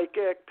the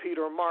psychic,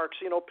 Peter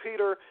Marks. You know,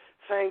 Peter,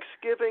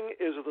 Thanksgiving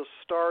is the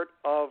start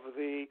of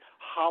the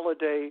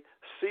holiday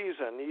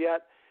season,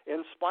 yet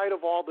in spite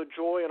of all the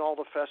joy and all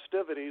the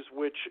festivities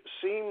which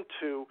seem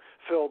to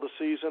fill the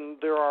season,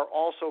 there are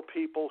also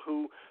people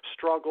who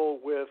struggle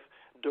with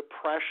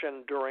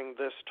depression during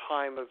this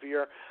time of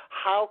year.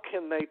 How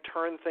can they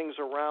turn things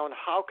around?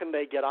 How can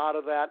they get out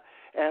of that?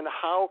 And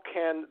how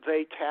can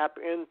they tap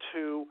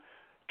into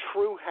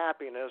true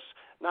happiness,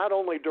 not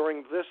only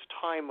during this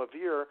time of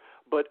year,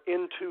 but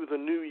into the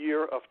new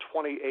year of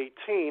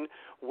 2018,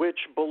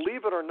 which,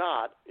 believe it or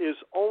not, is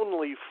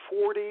only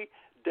 40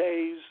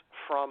 days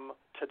from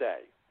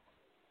today?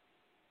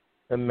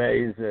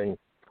 Amazing.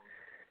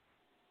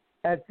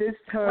 At this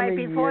time of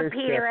year, before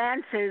Peter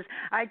answers,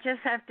 I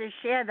just have to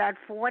share that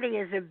 40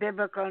 is a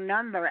biblical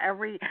number.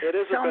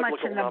 So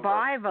much in the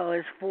Bible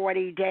is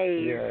 40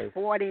 days, yes.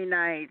 40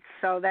 nights.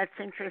 So that's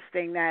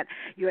interesting that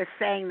you're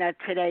saying that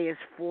today is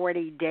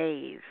 40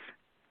 days.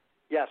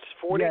 Yes,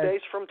 40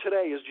 days from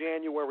today is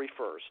January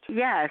 1st.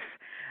 Yes.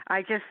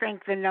 I just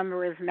think the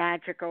number is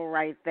magical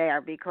right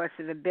there because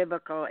of the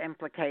biblical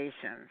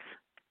implications.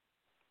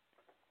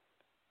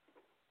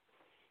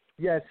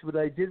 Yes, what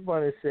I did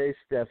want to say,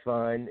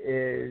 Stefan,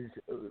 is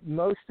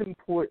most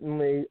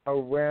importantly,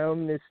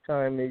 around this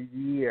time of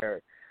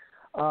year,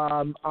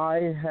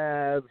 I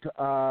have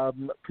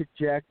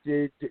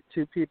projected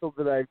to people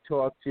that I've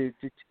talked to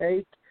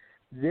take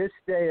this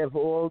day of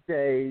all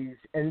days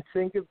and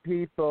think of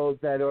people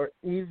that are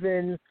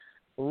even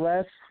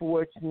less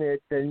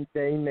fortunate than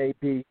they may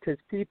be, because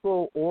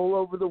people all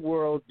over the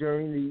world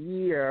during the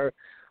year,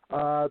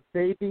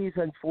 babies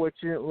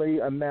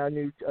unfortunately are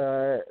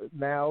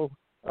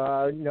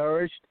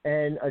malnourished,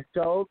 and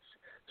adults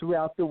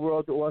throughout the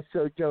world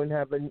also don't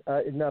have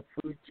enough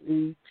food to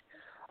eat.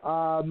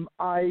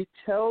 I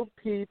tell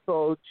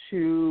people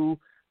to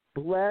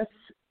bless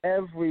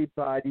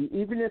everybody,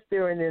 even if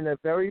they're in a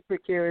very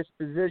precarious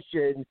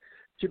position,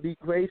 to be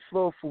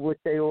grateful for what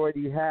they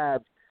already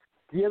have.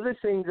 The other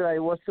thing that I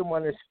also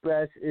want to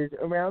stress is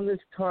around this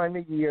time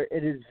of year,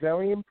 it is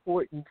very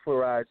important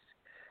for us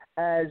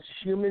as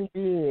human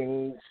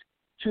beings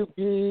to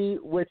be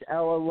with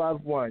our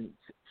loved ones.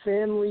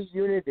 family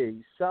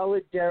unity,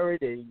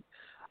 solidarity.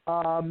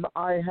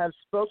 I have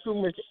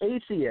spoken with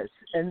atheists,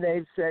 and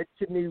they've said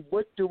to me,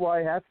 what do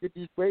I have to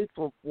be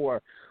grateful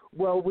for?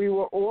 Well, we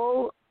were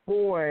all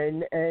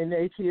born, and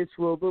atheists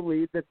will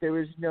believe that there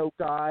is no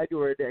God,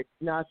 or an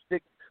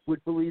agnostic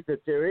would believe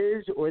that there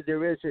is or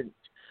there isn't.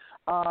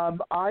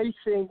 I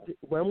think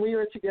when we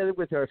are together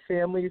with our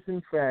families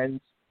and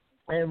friends,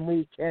 and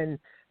we can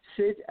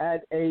sit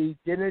at a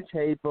dinner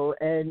table,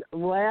 and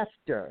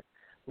laughter,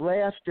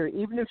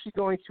 even if you're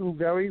going through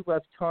very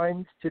rough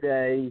times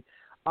today,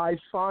 I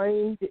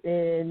find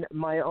in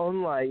my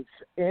own life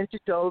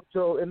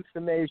anecdotal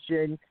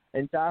information,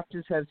 and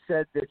doctors have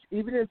said this,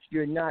 even if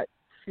you're not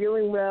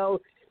feeling well,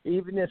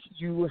 even if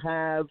you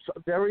have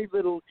very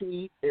little to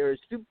eat, there are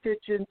soup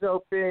kitchens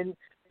open,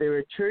 there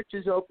are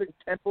churches open,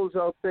 temples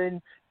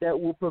open that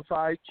will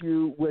provide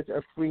you with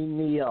a free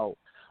meal.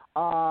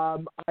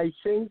 I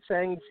think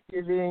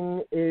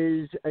Thanksgiving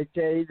is a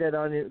day that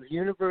on a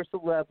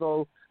universal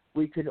level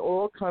we can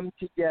all come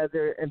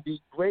together and be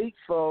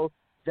grateful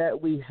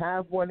that we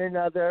have one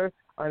another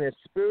on a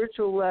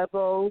spiritual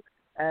level,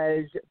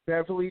 as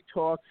Beverly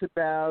talks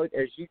about,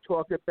 as you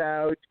talk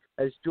about,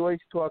 as Joyce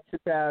talks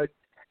about.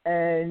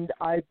 And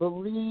I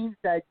believe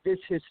that this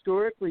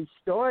historically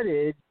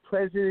started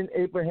President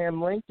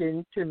Abraham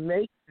Lincoln to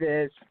make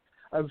this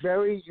a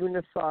very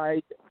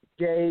unified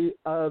day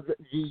of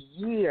the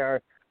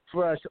year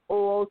for us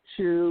all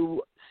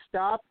to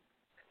stop,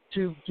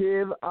 to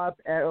give up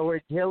our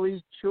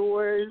daily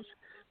chores,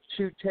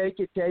 to take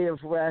a day of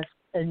rest,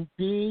 and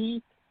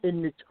be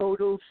in the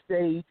total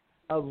state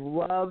of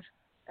love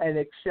and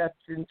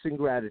acceptance and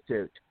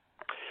gratitude.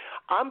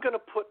 I'm going to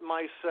put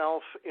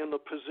myself in the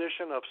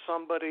position of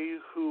somebody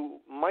who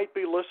might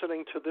be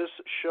listening to this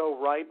show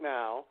right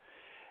now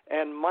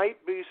and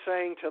might be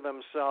saying to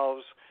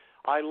themselves,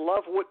 I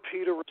love what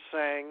Peter is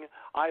saying.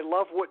 I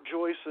love what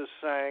Joyce is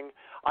saying.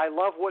 I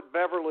love what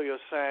Beverly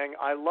is saying.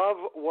 I love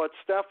what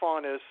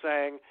Stefan is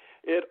saying.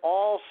 It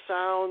all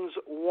sounds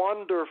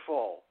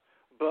wonderful.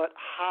 But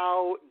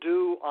how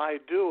do I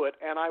do it?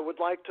 And I would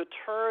like to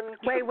turn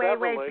to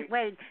Beverly.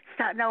 Wait.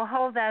 Stop. No,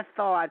 hold that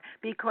thought,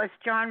 because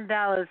John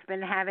Bell has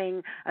been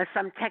having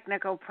some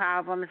technical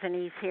problems, and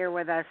he's here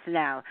with us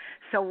now.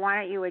 So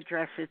why don't you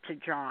address it to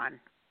John?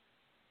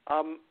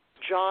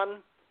 John,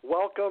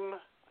 welcome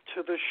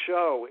to the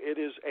show. It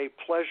is a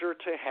pleasure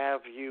to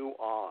have you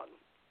on.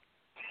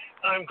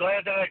 I'm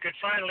glad that I could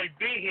finally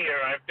be here.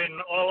 I've been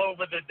all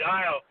over the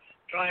dial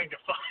trying to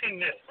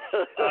find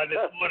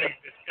this morning's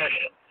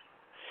discussion.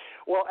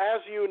 Well, as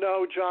you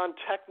know, John,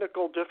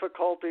 technical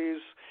difficulties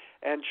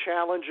and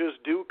challenges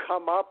do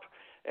come up.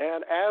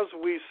 And as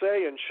we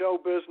say in show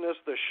business,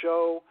 the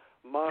show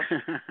must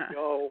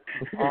go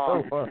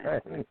on.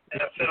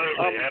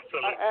 Absolutely.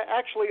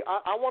 Actually,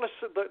 I want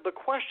to the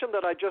question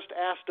that I just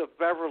asked of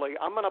Beverly,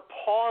 I'm going to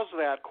pause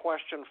that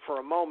question for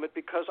a moment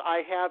because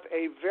I have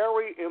a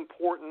very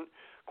important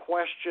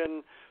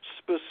question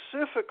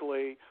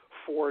specifically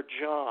for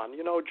John.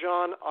 You know,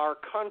 John, our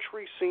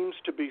country seems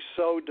to be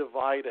so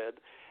divided,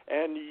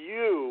 and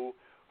you,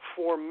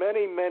 for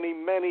many, many,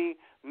 many,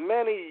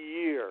 many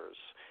years,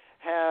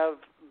 have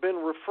been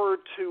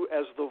referred to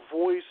as the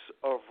voice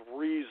of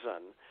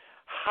reason.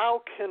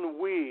 How can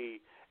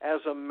we, as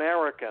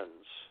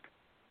Americans,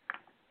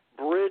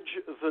 bridge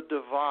the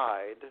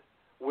divide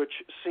which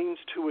seems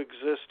to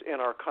exist in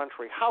our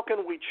country? How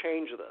can we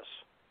change this?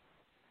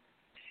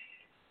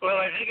 Well,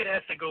 I think it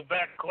has to go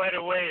back quite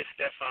a way,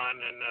 Stefan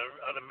and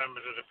other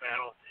members of the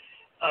panel.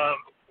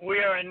 We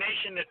are a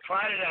nation that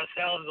prided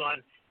ourselves on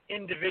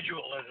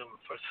individualism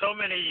for so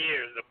many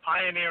years, the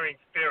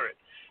pioneering spirit.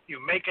 You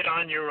make it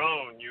on your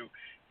own. You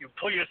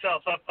pull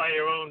yourself up by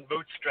your own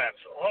bootstraps.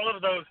 All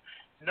of those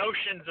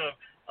notions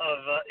of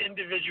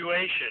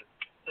individuation,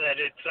 that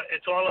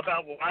it's all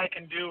about what I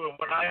can do and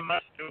what I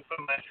must do for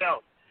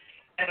myself.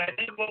 And I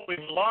think what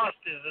we've lost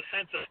is the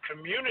sense of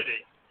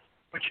community,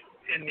 which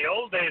in the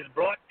old days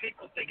brought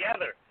people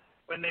together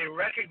when they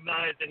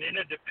recognized an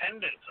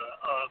interdependence,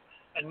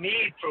 a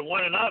need for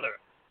one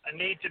another, a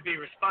need to be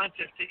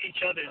responsive to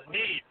each other's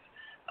needs.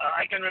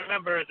 I can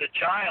remember as a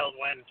child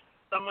when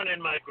someone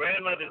in my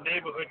grandmother's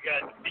neighborhood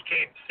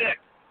became sick,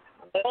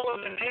 all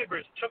of the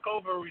neighbors took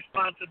over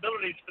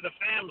responsibilities for the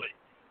family.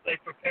 They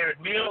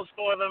prepared meals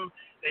for them.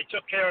 They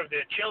took care of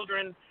their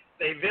children.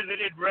 They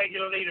visited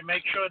regularly to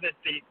make sure that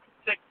the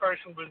sick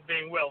person was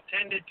being well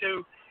tended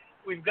to.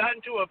 We've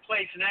gotten to a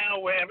place now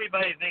where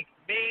everybody thinks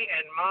me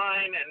and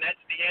mine, and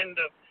that's the end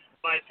of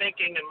my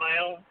thinking and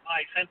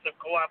my sense of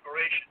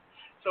cooperation.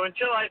 So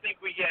until I think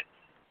we get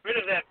rid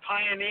of that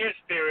pioneer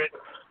spirit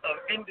of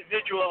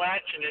individual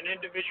action and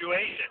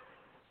individuation,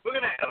 we're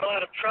going to have a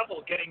lot of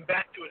trouble getting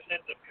back to a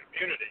sense of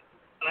community.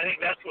 And I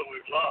think that's what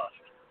we've lost.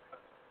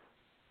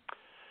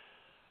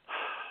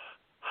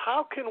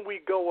 How can we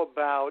go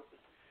about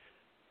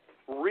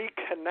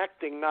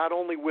reconnecting not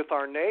only with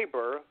our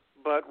neighbor,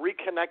 but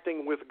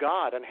reconnecting with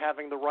God and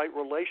having the right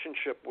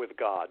relationship with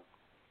God?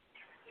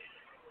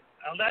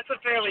 Well, that's a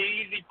fairly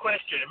easy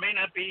question. It may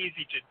not be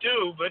easy to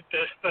do, but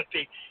the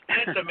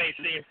answer may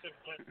seem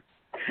simple.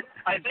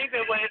 I think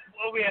that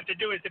what we have to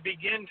do is to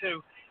begin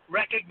to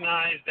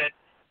recognize that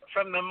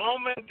from the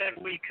moment that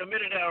we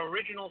committed our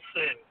original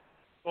sin,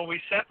 when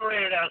we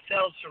separated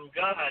ourselves from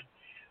God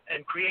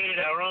and created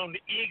our own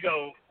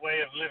ego way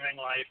of living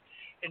life,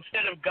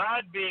 instead of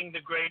God being the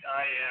great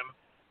I am,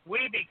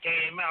 we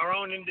became our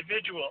own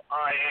individual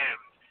I am.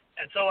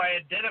 And so I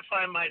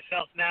identify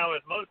myself now,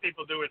 as most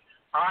people do, as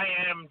I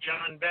am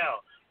John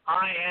Bell,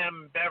 I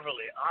am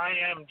Beverly, I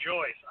am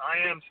Joyce,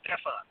 I am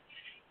Stefan.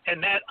 And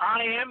that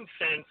I am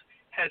sense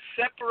has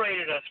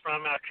separated us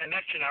from our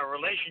connection, our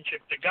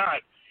relationship to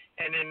God.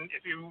 And then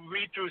if you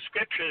read through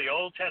Scripture, the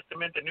Old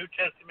Testament, the New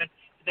Testament,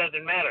 it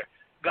doesn't matter.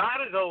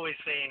 God is always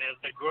seen as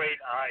the great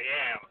I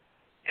am.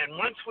 And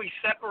once we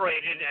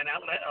separated and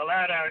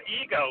allowed our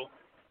ego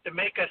to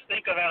make us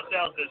think of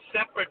ourselves as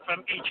separate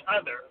from each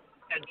other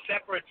and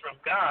separate from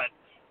God,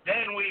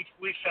 then we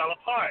fell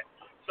apart.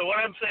 So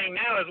what I'm saying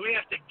now is we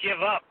have to give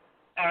up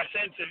our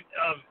sense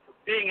of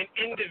being an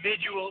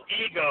individual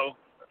ego,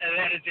 and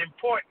that is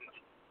important.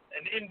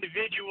 An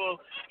individual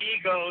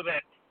ego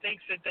that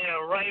thinks that they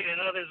are right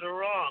and others are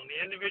wrong.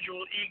 The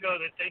individual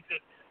ego that thinks that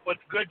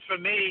what's good for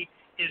me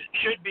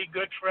should be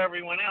good for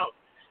everyone else.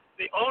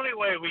 The only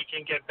way we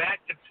can get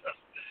back to a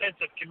sense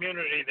of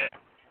community that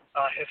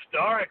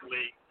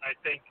historically, I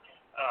think,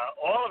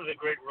 all of the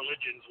great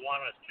religions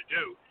want us to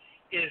do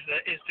is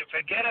to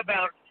forget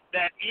about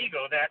that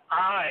ego, that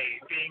I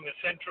being the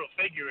central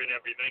figure in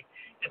everything,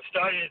 and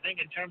starting to think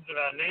in terms of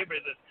our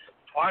neighbors as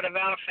part of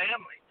our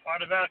family,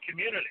 part of our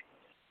community.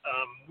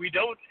 We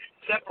don't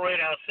separate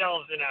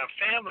ourselves in our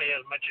family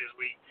as much as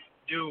we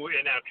do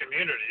in our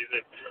communities.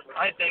 And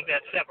I think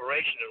that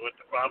separation is what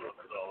the problem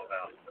is all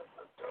about.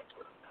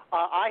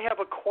 I have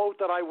a quote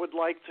that I would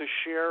like to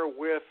share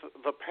with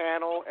the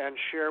panel and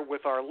share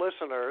with our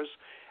listeners,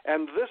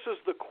 and this is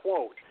the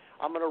quote.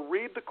 I'm going to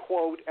read the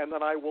quote, and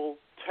then I will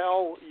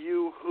tell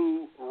you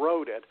who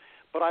wrote it.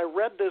 But I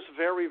read this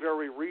very,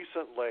 very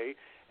recently,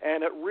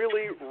 and it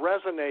really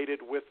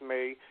resonated with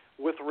me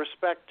with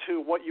respect to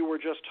what you were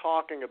just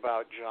talking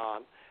about,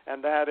 John,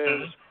 and that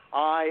is,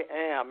 I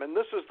am. And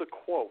this is the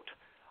quote.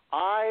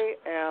 I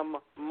am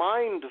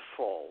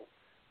mindful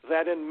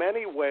that in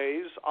many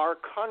ways our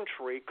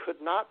country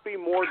could not be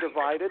more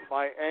divided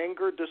by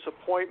anger,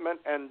 disappointment,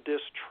 and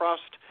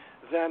distrust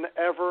than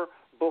ever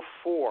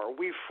before.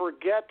 We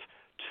forget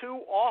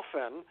too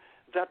often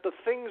that the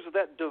things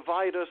that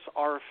divide us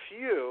are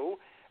few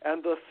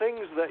and the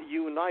things that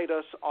unite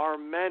us are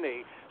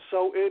many.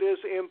 So it is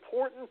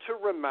important to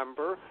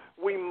remember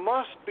we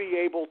must be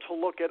able to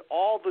look at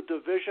all the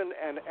division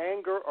and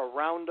anger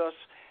around us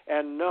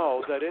and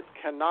know that it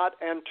cannot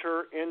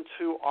enter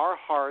into our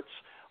hearts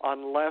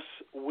unless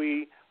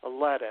we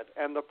let it.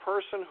 And the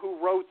person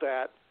who wrote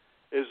that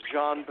is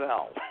John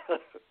Bell.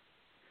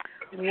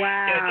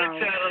 Wow.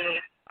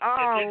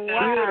 Oh,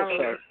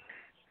 wow.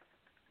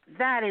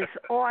 That is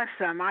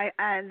awesome.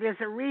 There's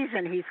a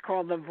reason he's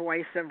called the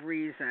voice of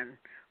reason.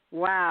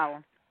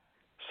 Wow.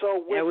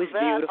 So with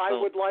that, beautiful. I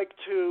would like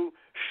to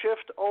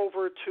shift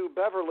over to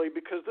Beverly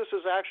because this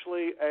is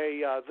actually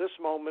this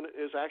moment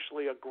is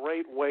actually a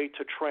great way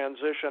to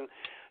transition.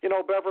 You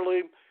know,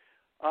 Beverly,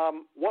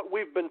 what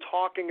we've been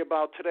talking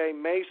about today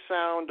may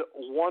sound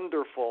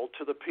wonderful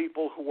to the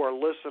people who are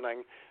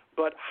listening,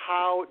 but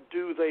how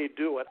do they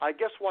do it? I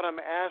guess what I'm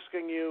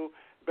asking you,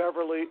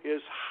 Beverly,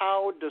 is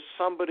how does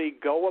somebody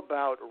go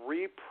about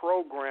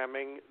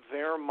reprogramming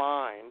their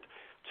mind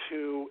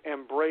to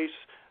embrace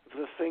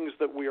the things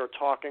that we are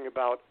talking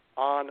about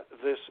on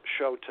this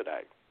show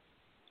today?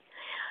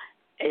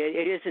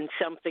 It isn't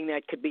something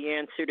that could be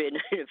answered in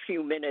a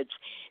few minutes.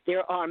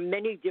 There are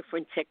many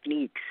different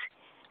techniques,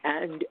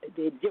 and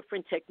the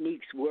different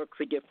techniques work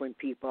for different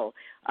people.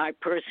 I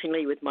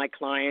personally, with my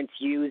clients,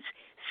 use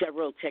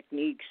several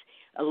techniques.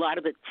 A lot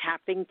of the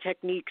tapping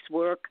techniques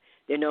work.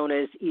 They're known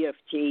as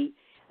EFT.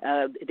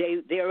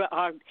 They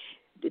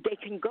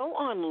can go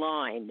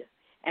online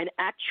and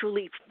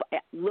actually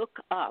look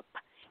up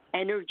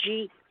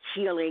energy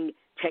healing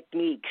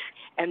techniques,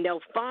 and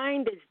they'll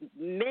find as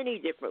many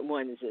different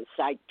ones as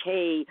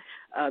Psyche,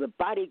 the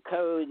body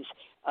codes,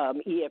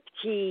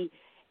 EFT,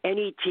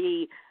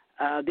 NET.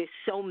 There's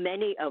so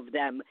many of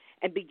them,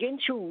 and begin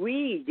to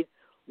read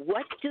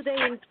what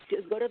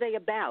are they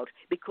about,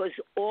 because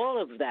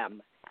all of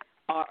them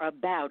are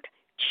about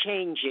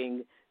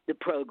changing the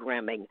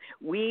programming.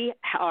 We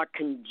are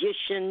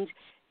conditioned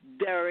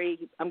very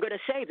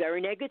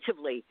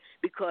negatively,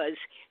 because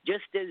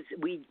just as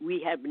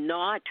we have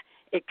not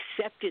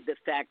accepted the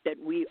fact that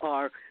we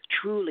are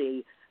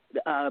truly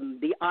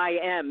the I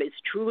am is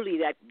truly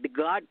that the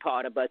God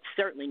part of us,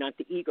 certainly not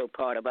the ego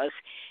part of us,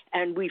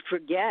 and we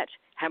forget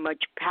how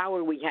much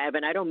power we have.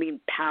 And I don't mean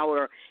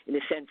power in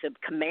the sense of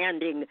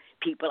commanding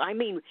people. I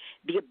mean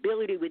the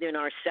ability within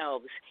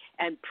ourselves.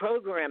 And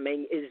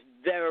programming is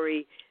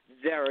very,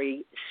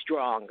 very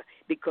strong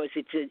because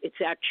it's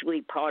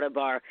actually part of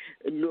our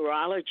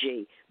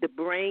neurology. The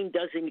brain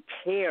doesn't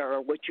care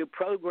what you're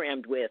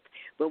programmed with,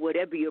 but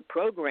whatever you're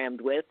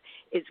programmed with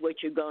is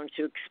what you're going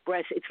to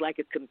express. It's like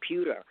a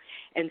computer.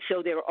 And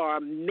so there are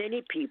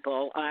many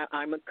people.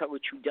 I'm a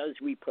coach who does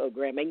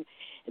reprogramming.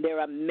 There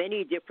are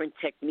many different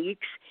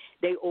techniques.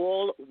 They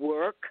all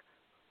work.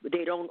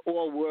 They don't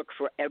all work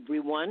for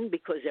everyone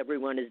because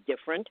everyone is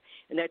different,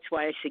 and that's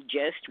why I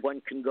suggest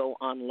one can go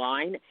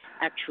online,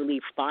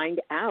 actually find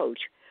out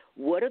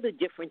what are the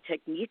different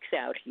techniques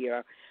out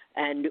here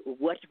and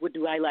what would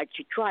I like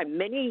to try.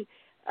 Many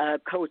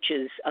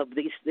coaches of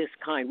this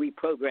kind,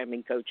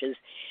 reprogramming coaches,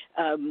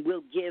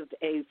 will give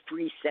a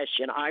free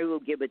session. I will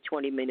give a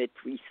 20-minute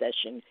free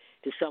session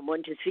to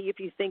someone to see if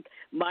you think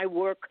my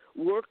work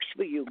works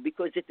for you,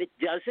 because if it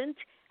doesn't,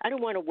 I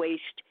don't want to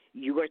waste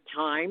your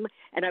time,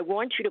 and I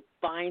want you to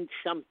find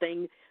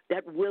something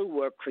that will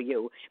work for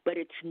you, but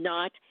it's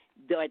not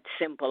that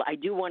simple. I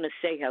do want to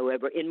say,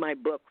 however, in my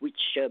book,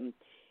 which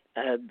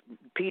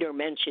Peter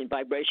mentioned,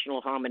 Vibrational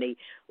Harmony,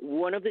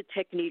 one of the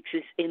techniques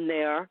is in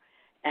there,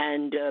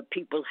 and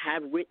people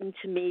have written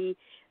to me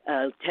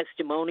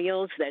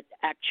testimonials that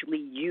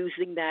actually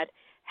using that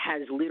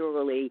has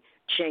literally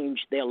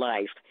changed their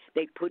life.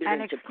 They put it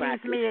into practice. And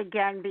excuse me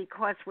again,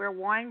 because we're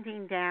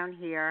winding down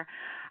here,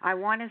 I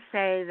want to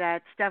say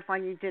that,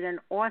 Stefan, you did an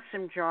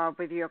awesome job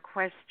with your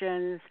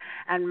questions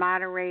and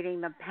moderating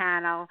the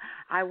panel.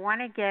 I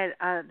want to get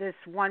this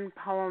one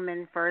poem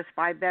in first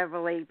by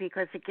Beverly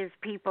because it gives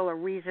people a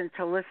reason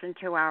to listen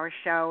to our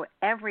show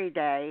every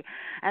day.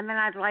 And then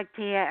I'd like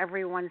to hear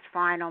everyone's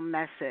final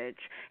message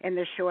in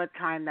the short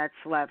time that's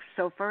left.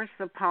 So first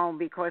the poem,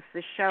 because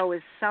the show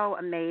is so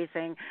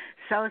amazing,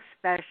 so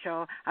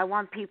special. I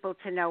want people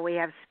to know we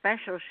have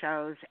special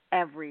shows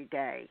every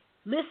day.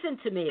 Listen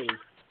to me.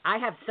 I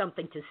have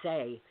something to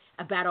say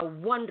about a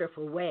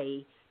wonderful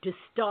way to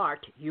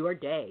start your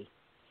day,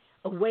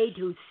 a way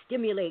to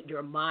stimulate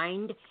your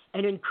mind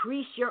and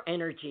increase your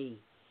energy,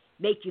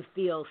 make you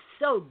feel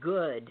so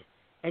good.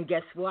 And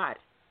guess what?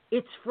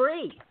 It's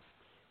free.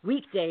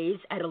 Weekdays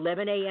at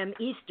 11 a.m.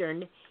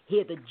 Eastern,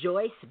 hear the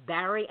Joyce,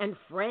 Barry, and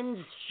Friends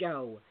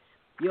show.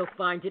 You'll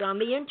find it on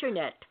the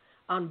internet,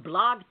 on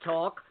Blog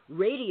Talk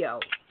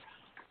Radio.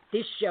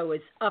 This show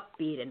is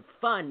upbeat and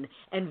fun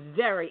and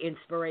very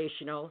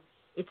inspirational.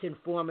 It's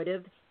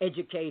informative,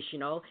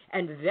 educational,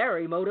 and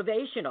very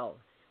motivational.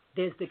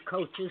 There's the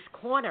Coach's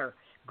Corner,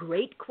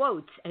 great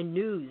quotes and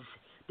news.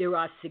 There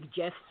are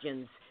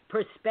suggestions,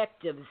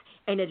 perspectives,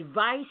 and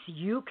advice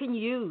you can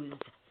use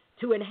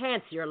to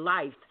enhance your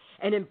life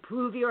and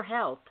improve your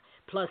health,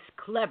 plus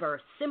clever,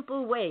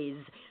 simple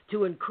ways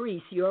to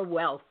increase your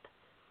wealth.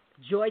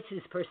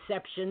 Joyce's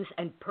perceptions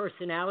and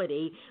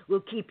personality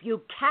will keep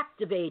you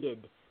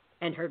captivated,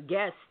 and her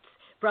guests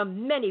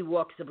from many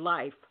walks of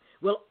life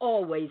will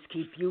always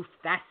keep you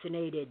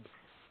fascinated.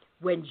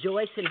 When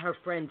Joyce and her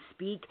friends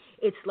speak,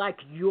 it's like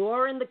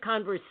you're in the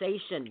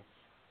conversation.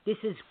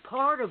 This is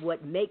part of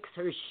what makes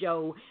her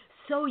show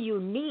so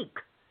unique,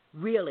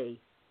 really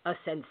a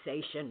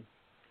sensation.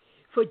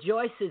 For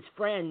Joyce's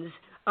friends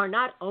are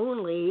not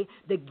only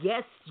the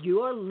guests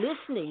you're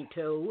listening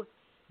to,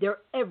 they're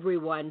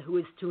everyone who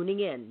is tuning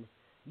in.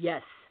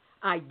 Yes,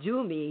 I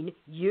do mean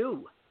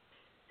you.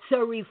 So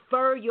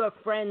refer your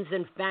friends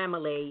and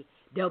family.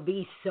 They'll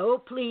be so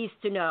pleased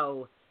to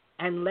know.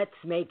 And let's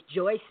make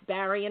Joyce,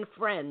 Barry, and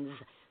Friends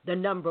the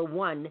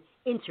 #1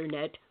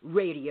 internet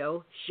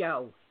radio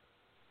show.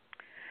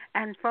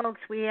 And,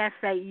 folks, we ask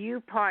that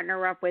you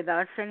partner up with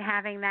us in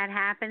having that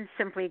happen.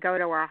 Simply go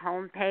to our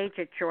homepage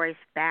at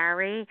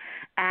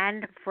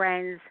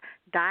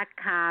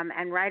JoyceBarryandFriends.com,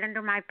 and right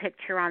under my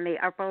picture on the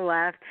upper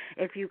left,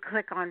 if you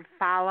click on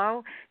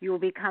follow, you will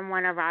become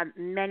one of our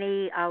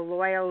many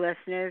loyal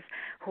listeners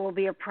who will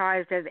be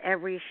apprised of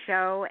every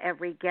show,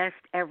 every guest,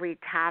 every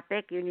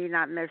topic. You need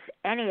not miss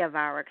any of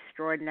our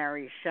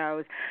extraordinary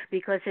shows,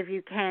 because if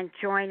you can't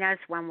join us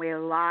when we're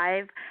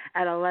live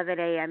at 11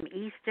 a.m.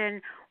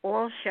 Eastern,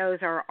 all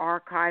shows are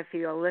archived for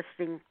your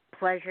listening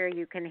pleasure.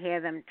 You can hear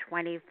them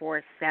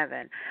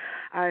 24/7.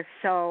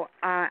 So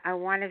I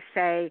want to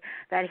say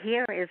that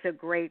here is a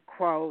great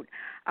quote,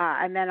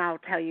 and then I'll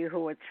tell you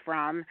who it's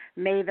from.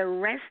 May the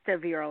rest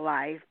of your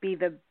life be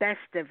the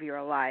best of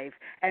your life,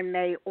 and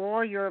may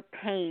all your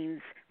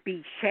pains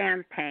be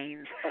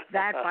champagnes.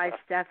 That by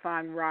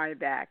Stefan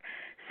Rybak.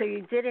 So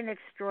you did an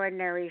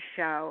extraordinary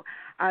show.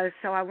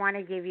 So I want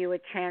to give you a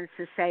chance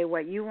to say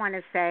what you want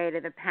to say to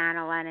the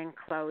panel and in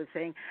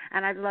closing.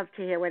 And I'd love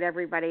to hear what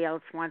everybody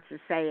else wants to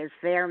say as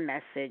their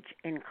message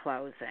in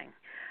closing.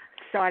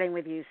 Starting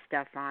with you,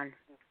 Stefan.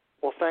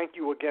 Well, thank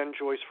you again,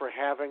 Joyce, for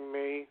having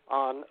me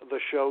on the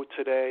show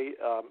today.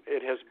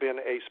 It has been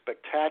a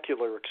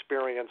spectacular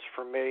experience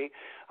for me.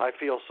 I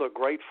feel so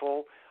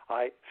grateful.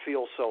 I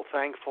feel so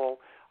thankful.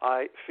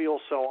 I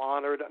feel so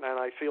honored, and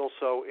I feel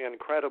so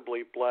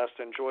incredibly blessed.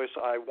 And, Joyce,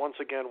 I once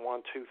again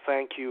want to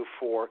thank you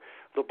for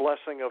the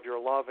blessing of your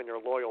love and your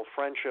loyal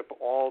friendship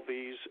all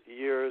these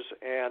years.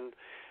 And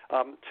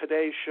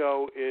Today's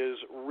show is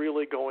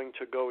really going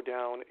to go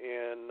down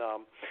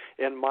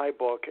in my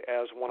book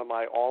as one of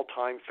my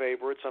all-time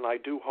favorites, and I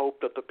do hope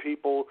that the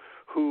people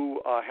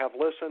who have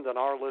listened and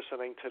are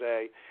listening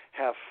today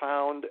have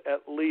found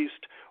at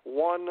least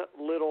one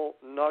little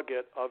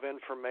nugget of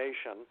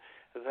information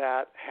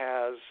that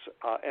has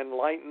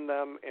enlightened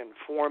them,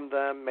 informed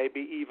them,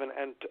 maybe even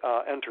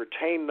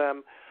entertained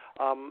them,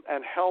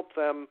 and helped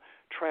them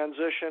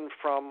transition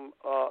from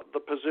the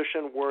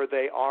position where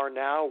they are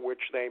now,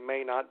 which they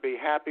may not be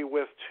happy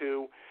with,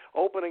 to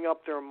opening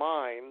up their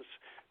minds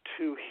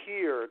to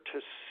hear, to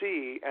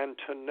see, and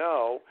to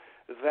know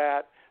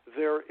that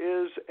there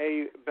is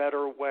a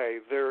better way.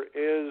 There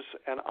is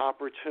an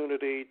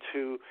opportunity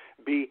to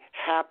be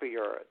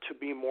happier, to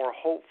be more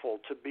hopeful,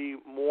 to be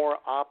more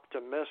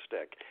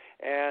optimistic.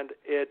 And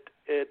it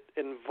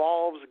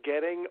involves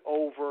getting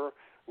over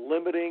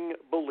limiting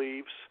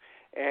beliefs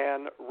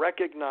and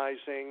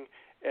recognizing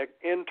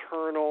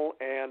internal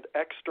and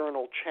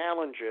external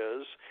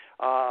challenges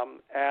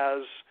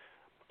as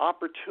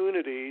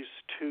opportunities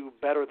to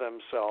better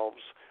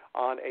themselves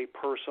on a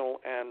personal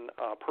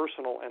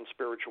and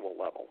spiritual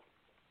level.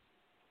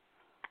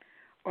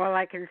 All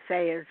I can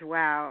say is,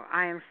 wow,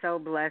 I am so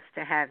blessed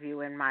to have you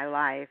in my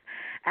life.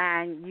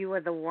 And you were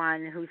the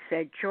one who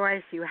said,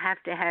 Joyce, you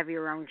have to have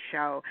your own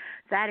show.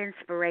 That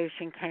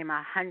inspiration came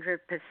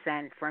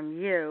 100% from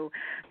you,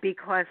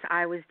 because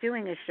I was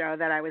doing a show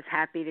that I was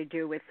happy to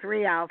do with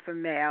 3 alpha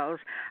males.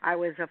 I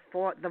was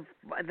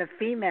the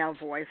female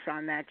voice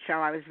on that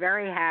show. I was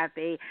very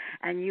happy,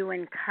 and you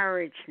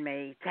encouraged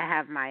me to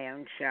have my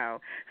own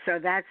show. So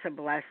that's a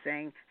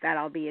blessing that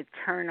I'll be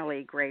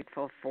eternally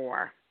grateful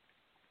for.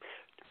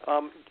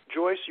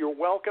 Joyce, you're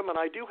welcome, and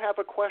I do have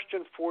a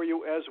question for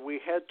you as we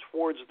head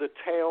towards the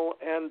tail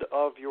end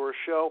of your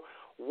show.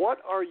 What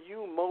are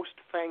you most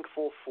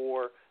thankful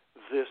for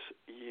this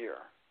year?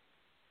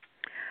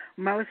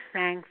 Most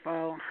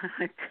thankful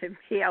to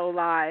be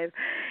alive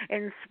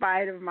in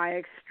spite of my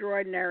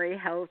extraordinary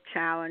health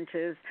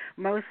challenges.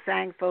 Most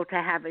thankful to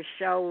have a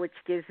show which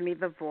gives me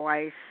the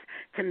voice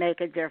to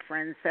make a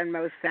difference, and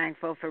most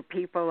thankful for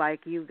people like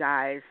you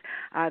guys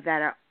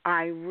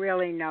I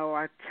really know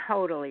are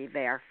totally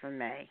there for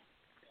me.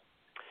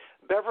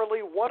 Beverly,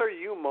 what are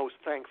you most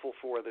thankful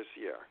for this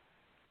year?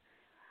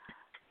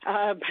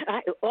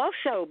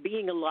 Also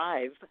being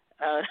alive,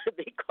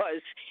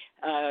 because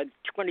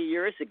 20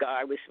 years ago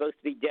I was supposed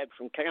to be dead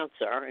from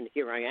cancer, and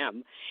here I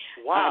am.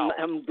 Wow.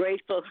 I'm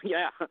grateful.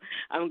 Yeah,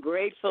 I'm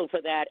grateful for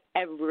that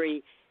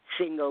every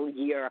single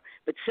year,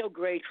 but so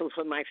grateful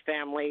for my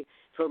family,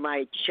 for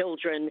my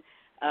children.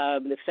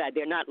 The fact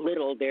they're not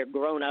little, they're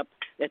grown up,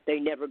 that they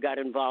never got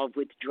involved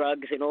with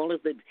drugs and all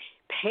of the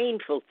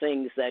painful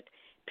things that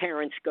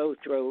parents go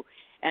through.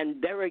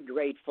 And very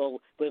grateful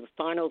for the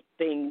final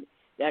thing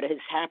that has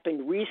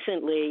happened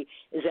recently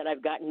is that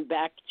I've gotten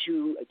back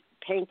to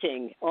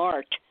painting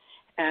art,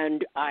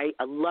 and I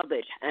love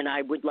it. And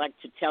I would like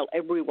to tell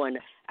everyone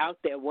out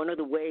there, one of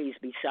the ways,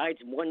 besides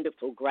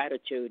wonderful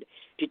gratitude,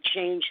 to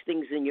change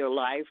things in your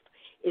life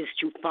is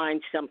to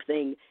find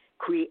something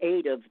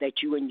creative that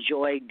you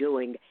enjoy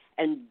doing,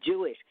 and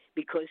do it,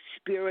 because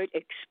spirit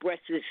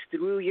expresses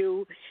through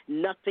you.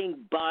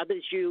 Nothing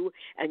bothers you,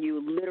 and you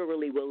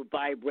literally will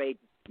vibrate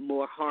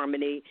more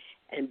harmony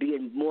and be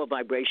in more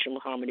vibrational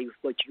harmony with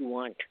what you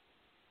want.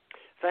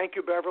 Thank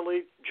you,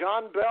 Beverly.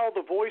 John Bell,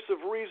 the voice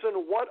of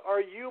reason, what are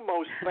you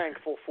most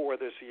thankful for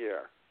this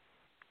year?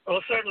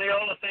 Well, certainly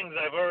all the things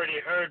I've already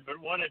heard, but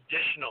one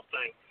additional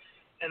thing,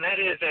 and that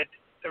is that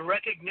the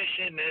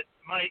recognition that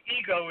my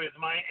ego is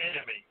my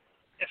enemy.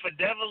 If a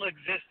devil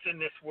exists in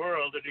this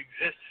world, it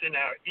exists in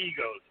our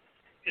egos.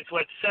 It's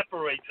what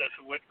separates us,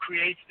 what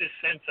creates this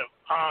sense of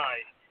I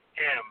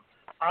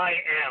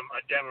am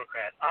a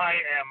Democrat, I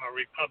am a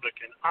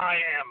Republican, I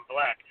am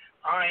black,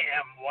 I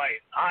am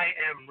white, I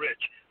am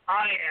rich,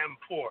 I am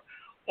poor.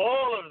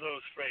 All of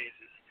those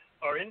phrases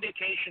are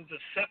indications of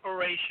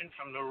separation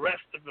from the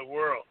rest of the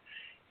world.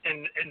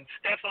 And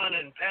Stefan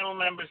and panel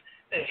members,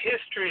 the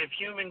history of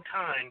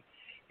humankind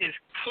is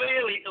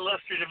clearly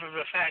illustrative of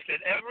the fact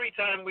that every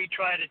time we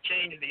try to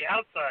change the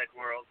outside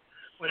world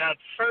without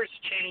first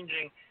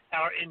changing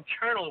our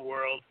internal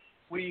world,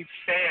 we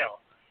fail.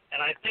 And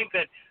I think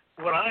that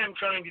what I am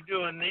trying to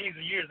do in these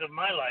years of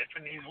my life,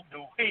 in these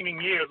the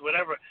waning years,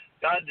 whatever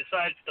God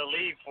decides to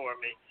leave for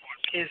me,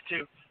 is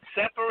to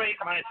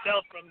separate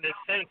myself from this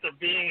sense of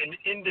being an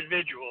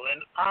individual,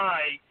 and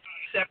I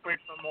separate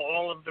from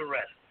all of the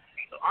rest.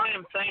 So I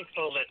am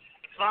thankful that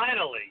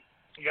finally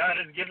God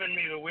has given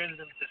me the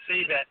wisdom to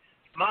see that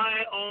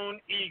my own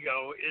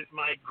ego is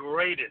my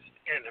greatest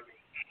enemy.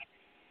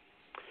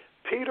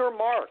 Peter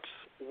Marks,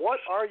 what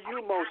are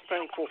you most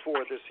thankful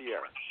for this year?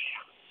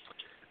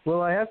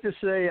 Well, I have to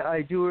say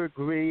I do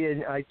agree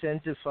and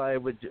identify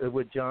with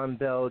what John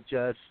Bell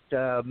just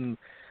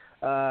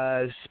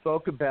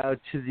spoke about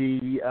to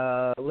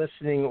the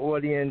listening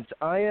audience.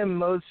 I am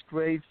most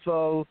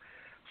grateful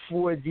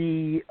for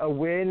the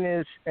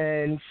awareness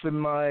and for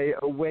my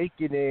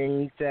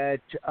awakening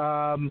that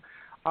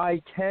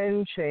I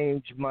can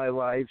change my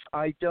life.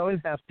 I don't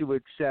have to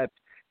accept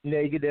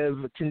negative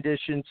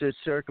conditions or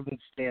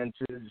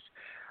circumstances.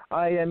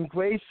 I am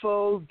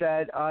grateful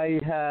that I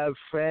have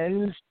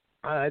friends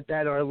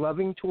that are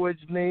loving towards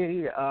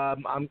me.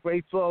 I'm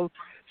grateful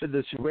for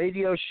this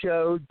radio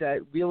show that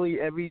really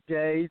every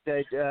day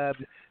that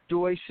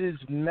Joyce's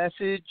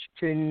message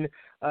can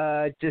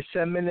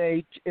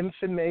disseminate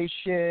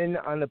information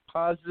on a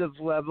positive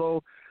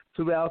level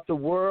throughout the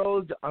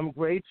world. I'm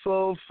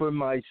grateful for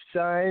my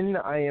son.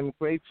 I am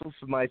grateful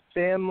for my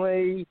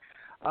family.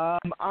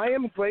 I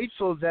am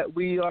grateful that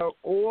we are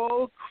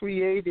all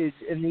created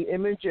in the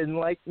image and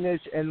likeness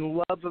and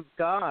love of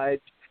God.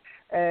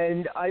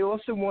 And I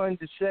also wanted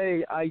to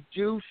say I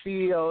do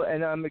feel,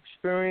 and I'm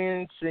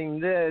experiencing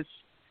this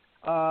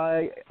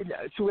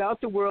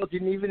throughout the world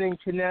and even in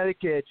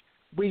Connecticut,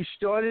 we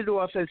started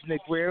off as an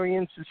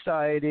agrarian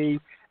society,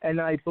 and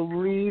I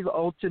believe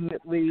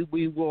ultimately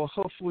we will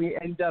hopefully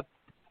end up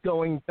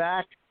going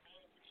back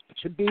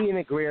to be an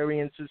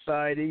agrarian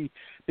society,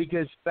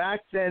 because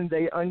back then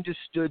they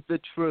understood the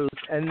truth,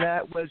 and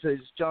that was, as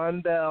John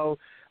Bell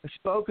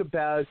spoke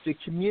about, the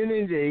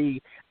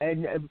community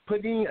and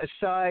putting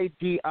aside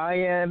the I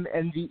am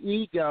and the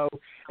ego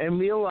and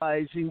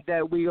realizing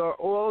that we are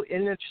all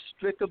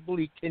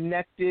inextricably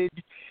connected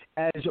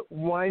as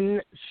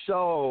one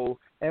soul,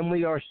 and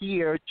we are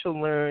here to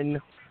learn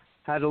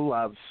how to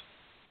love.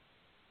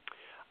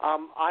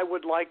 I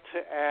would like to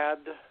add,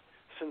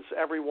 since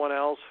everyone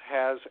else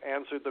has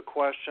answered the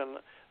question,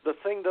 the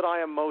thing that I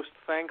am most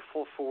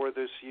thankful for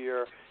this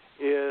year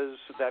is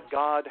that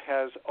God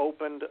has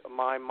opened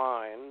my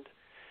mind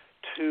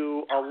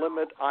to a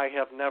limit I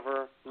have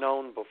never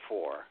known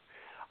before.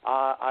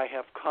 I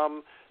have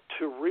come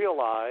to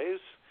realize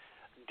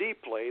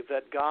deeply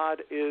that God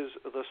is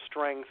the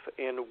strength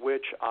in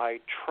which I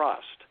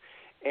trust.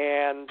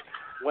 And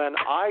when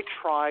I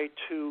try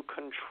to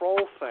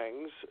control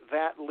things,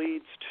 that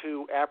leads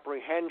to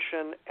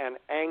apprehension and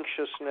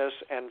anxiousness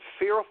and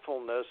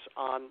fearfulness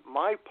on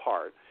my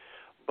part.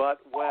 But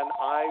when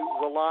I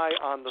rely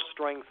on the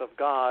strength of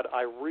God,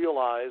 I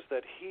realize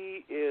that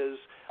He is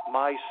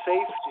my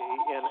safety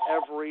in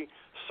every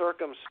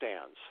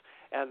circumstance,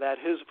 and that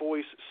His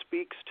voice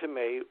speaks to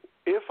me,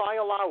 if I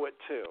allow it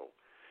to.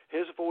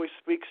 His voice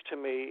speaks to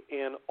me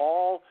in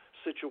all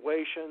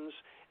situations,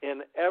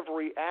 in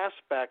every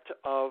aspect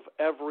of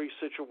every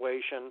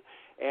situation,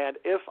 and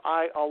if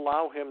I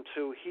allow Him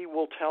to, He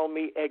will tell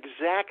me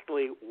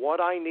exactly what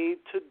I need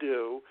to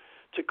do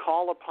to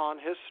call upon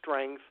His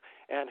strength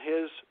and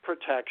His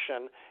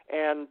protection.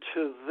 And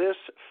to this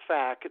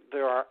fact,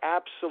 there are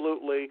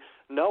absolutely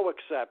no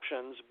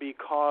exceptions,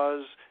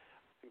 because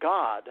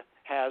God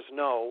has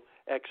no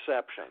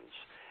exceptions.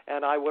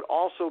 And I would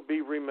also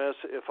be remiss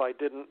if I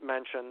didn't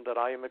mention that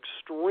I am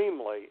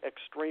extremely,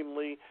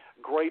 extremely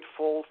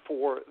grateful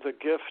for the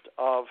gift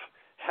of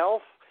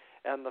health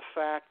and the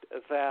fact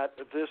that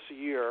this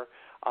year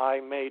I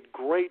made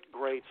great,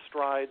 great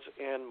strides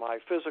in my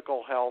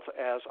physical health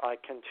as I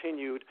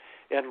continued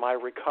in my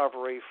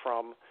recovery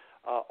from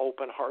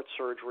open heart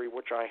surgery,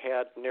 which I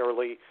had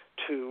nearly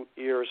 2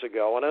 years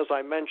ago. And as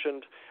I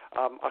mentioned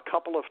a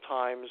couple of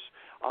times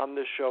on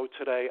this show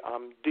today,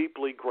 I'm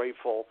deeply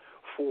grateful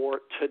for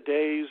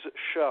today's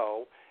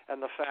show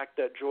and the fact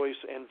that Joyce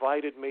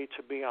invited me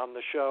to be on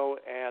the show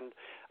and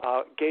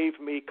gave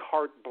me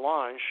carte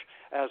blanche,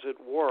 as it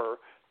were,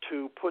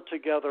 to put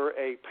together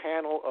a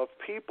panel of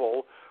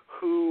people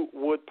who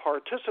would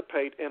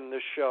participate in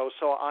this show.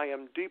 So I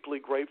am deeply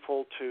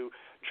grateful to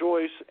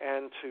Joyce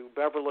and to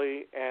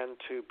Beverly and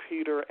to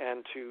Peter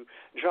and to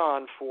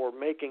John for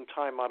making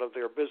time out of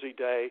their busy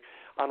day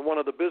on one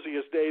of the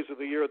busiest days of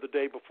the year, the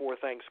day before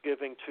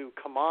Thanksgiving, to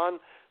come on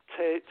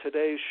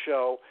today's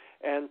show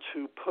and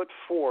to put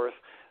forth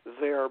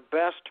their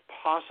best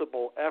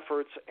possible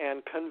efforts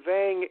and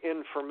conveying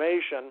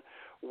information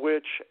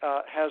which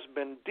has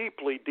been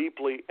deeply,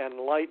 deeply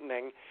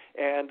enlightening.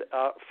 And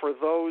for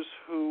those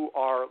who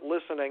are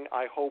listening,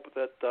 I hope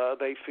that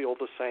they feel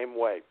the same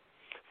way.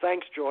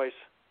 Thanks, Joyce.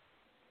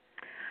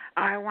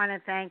 I want to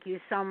thank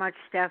you so much,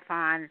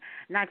 Stefan,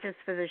 not just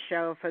for the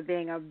show, for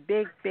being a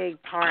big,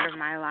 big part of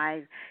my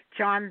life.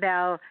 John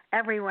Bell,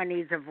 everyone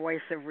needs a voice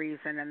of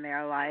reason in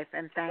their life,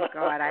 and thank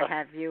God I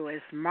have you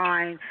as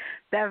mine.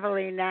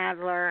 Beverly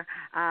Nadler,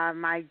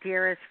 my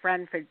dearest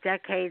friend for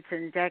decades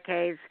and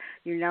decades.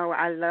 You know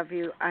I love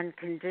you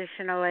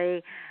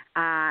unconditionally.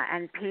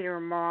 And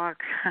Peter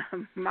Marks,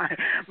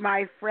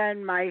 my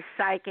friend, my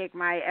psychic,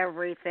 my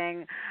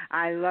everything.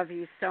 I love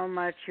you so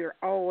much. You're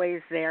always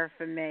there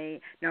for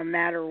me, no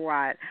matter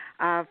what.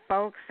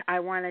 Folks, I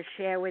want to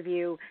share with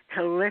you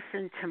to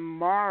listen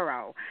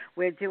tomorrow.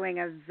 We're doing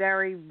a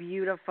very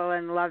beautiful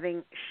and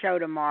loving show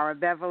tomorrow,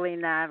 Beverly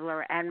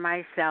Nadler and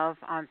myself,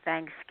 on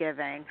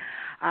Thanksgiving.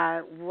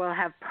 We'll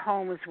have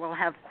poems, we'll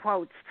have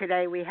quotes.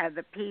 Today we have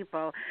the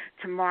people.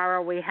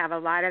 Tomorrow we have a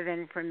lot of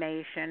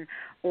information,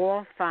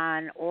 all fun,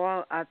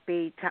 all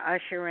upbeat, to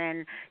usher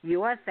in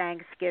your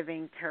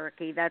Thanksgiving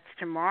turkey. That's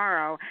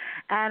tomorrow.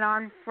 And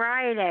on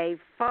Friday,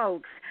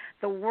 folks,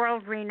 the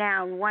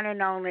world-renowned one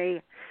and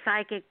only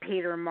Psychic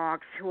Peter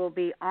Marks, who will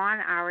be on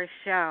our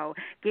show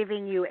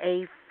giving you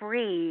a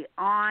free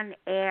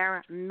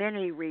on-air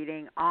mini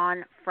reading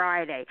on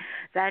Friday.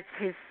 That's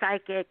his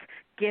psychic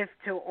gift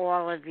to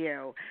all of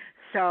you.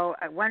 So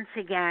once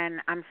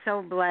again, I'm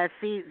so blessed.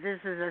 See, this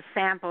is a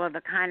sample of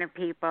the kind of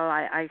people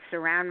I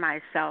surround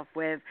myself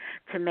with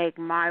to make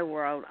my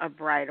world a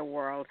brighter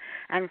world.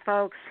 And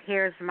folks,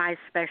 here's my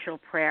special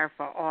prayer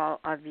for all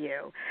of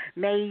you.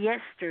 May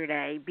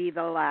yesterday be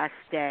the last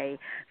day,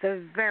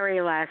 the very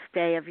last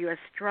day of your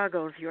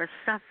struggles, your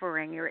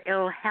suffering, your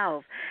ill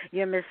health,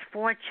 your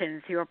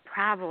misfortunes, your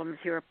problems,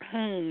 your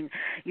pain,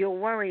 your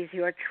worries,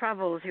 your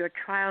troubles, your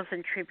trials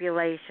and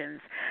tribulations.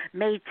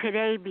 May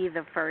today be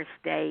the first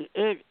day.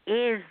 It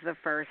is the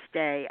first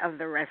day of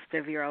the rest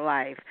of your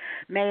life.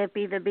 May it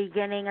be the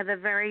beginning of the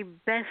very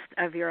best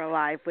of your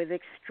life, with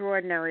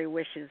extraordinary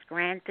wishes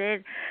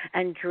granted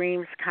and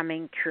dreams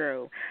coming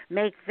true.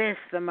 Make this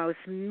the most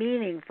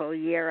meaningful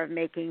year of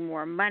making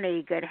more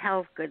money, good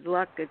health, good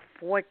luck, good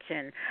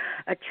fortune,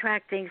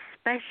 attracting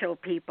special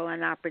people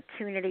and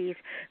opportunities,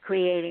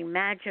 creating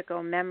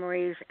magical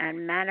memories,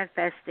 and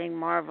manifesting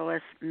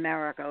marvelous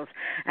miracles.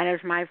 And as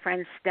my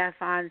friend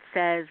Stefan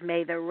says,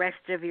 may the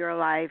rest of your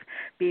life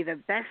be the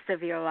best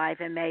of your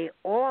life, and may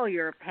all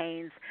your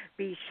pains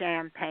be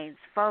champagnes.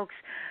 Folks,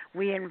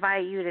 we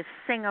invite you to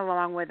sing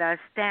along with us,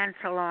 dance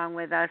along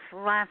with us,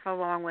 laugh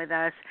along with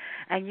us,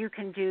 and you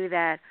can do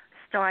that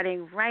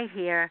starting right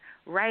here,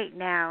 right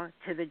now,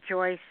 to the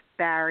Joyce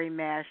Barry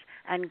Mash,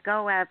 and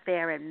go out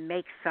there and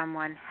make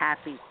someone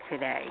happy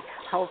today.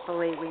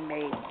 Hopefully we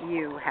made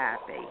you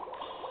happy.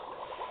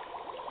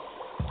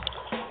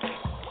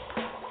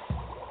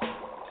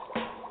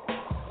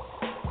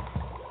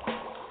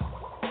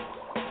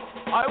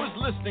 I was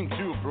listening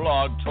to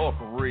Blog Talk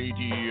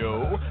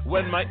Radio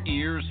when my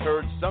ears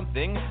heard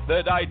something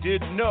that I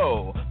didn't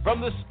know. From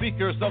the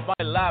speakers of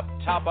my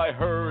laptop I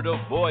heard a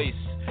voice.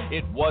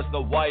 It was the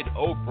White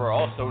Oprah,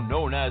 also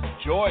known as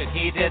Joyce.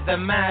 He did the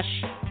mash.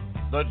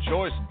 The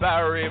Joyce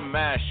Barry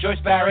Mash. Joyce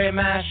Barry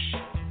Mash.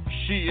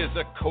 She is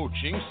a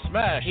coaching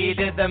smash. He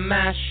did the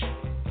mash.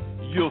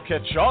 You'll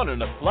catch on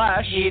in a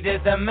flash. He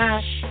did the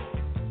mash.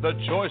 The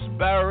Joyce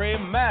Barry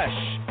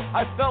Mash.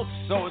 I felt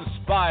so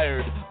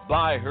inspired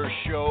by her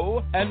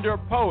show, and her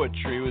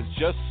poetry was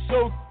just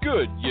so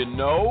good, you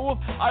know.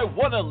 I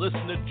want to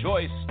listen to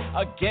Joyce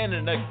again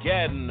and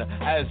again,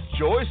 as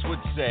Joyce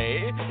would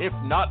say, if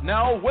not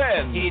now,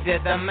 when? He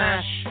did the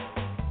mash.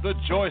 The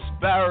Joyce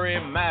Barry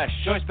Mash.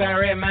 Joyce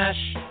Barry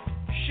Mash.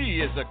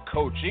 She is a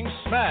coaching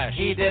smash.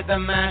 He did the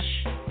mash.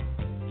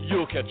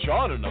 You'll catch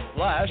on in a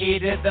flash. He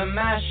did the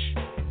mash.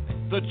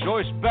 The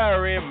Joyce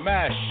Barry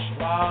Mash.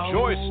 Wow.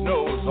 Joyce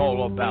knows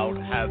all about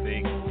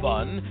having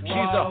fun. Wow.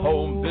 She's a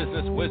home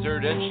business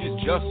wizard and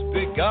she's just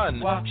begun.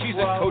 Wow. She's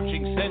a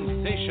coaching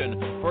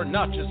sensation for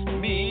not just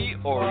me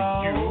or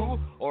you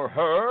or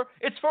her.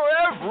 It's for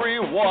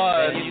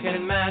everyone. Then you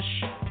can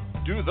mash.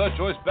 Do the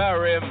Joyce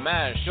Barry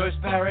Mash. Joyce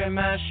Barry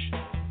Mash.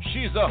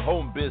 She's a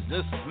home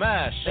business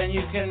smash. Then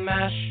you can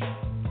mash.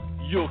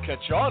 You'll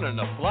catch on in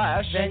a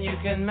flash. Then you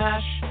can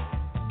mash.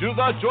 Do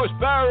the Joyce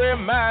Barry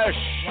Mash.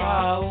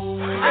 Wow.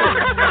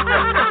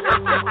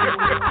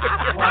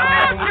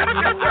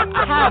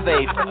 Have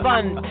a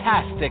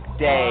fantastic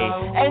day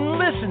and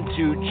listen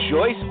to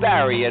Joyce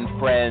Barry and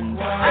Friends.